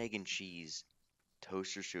bacon, egg, and cheese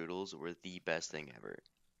toaster strudels were the best thing ever.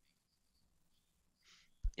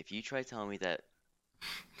 If you try telling me that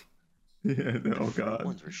Yeah. the Oh fruit god.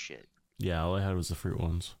 ones were shit, Yeah, all I had was the fruit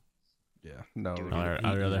ones. Yeah, no. Dude, I'd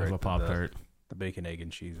rather have a Pop Tart. The bacon, egg,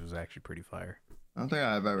 and cheese was actually pretty fire. I don't think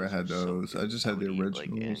I've ever those had were so those. good. I just had the would eat, like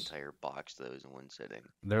an originals. entire box of those in one sitting.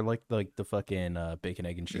 They're like the fucking bacon,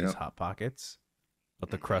 egg, and cheese Yep. Hot Pockets, but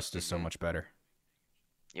the crust is so much better.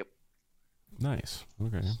 Yep. Nice.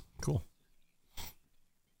 Okay. Cool.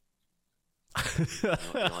 You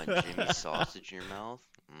want Jimmy's sausage in your mouth?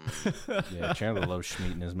 Yeah, Chandler loves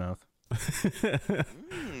Schmeat in his mouth.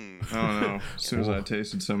 Mm. I don't know. As soon as I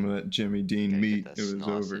tasted some of that Jimmy Dean Gotta get meat, that it was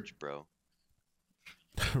over. sausage, bro.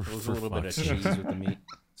 There was a little bit of cheese with the meat,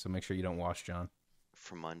 so make sure you don't wash, John.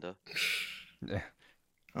 From under. Yeah.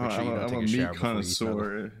 Oh, Make sure you don't I'm take a a shower meat before you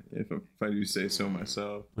connoisseur, if I do say so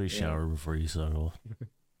myself. Please shower before you settle.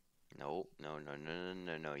 No.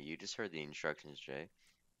 You just heard the instructions, Jay.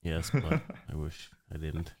 Yes, but I wish I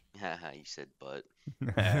didn't. Haha, you said butt.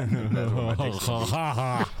 That's what my dick's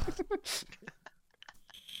gonna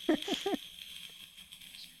be.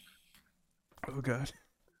 Oh god.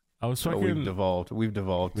 I was Oh, fucking. we've devolved. We've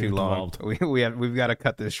devolved We've too long. devolved. We've got to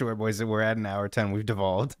cut this short, boys. We're at an hour 10. We've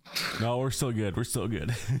devolved. No, we're still good. We're still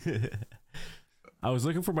good. I was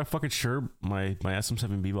looking for my fucking shirt, my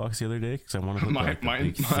SM7B box the other day because I want to put like, the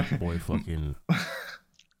big thick boy fucking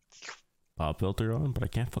pop filter on, but I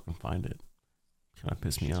can't fucking find it. Kind of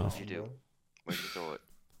pissed me off. What'd you do? Where'd you throw it?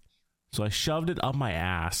 So I shoved it up my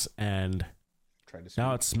ass, and Tried to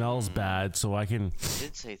now it smells bad. So I can. He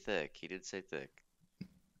did say thick.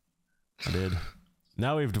 I did.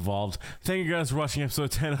 Now we've devolved. Thank you guys for watching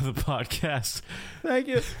episode 10 of the podcast. Thank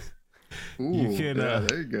you. Ooh, You can, yeah,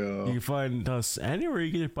 there you go. You can find us anywhere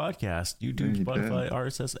you get your podcast. YouTube, You Spotify, can.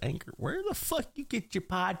 RSS, Anchor. Where the fuck you get your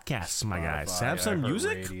podcasts, my guys? Spotify, Samsung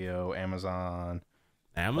Music? Radio, Amazon.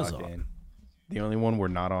 Amazon. Fucking- The only one we're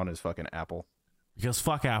not on is fucking Apple. Because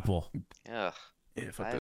fuck Apple. Ugh. Yeah, fuck I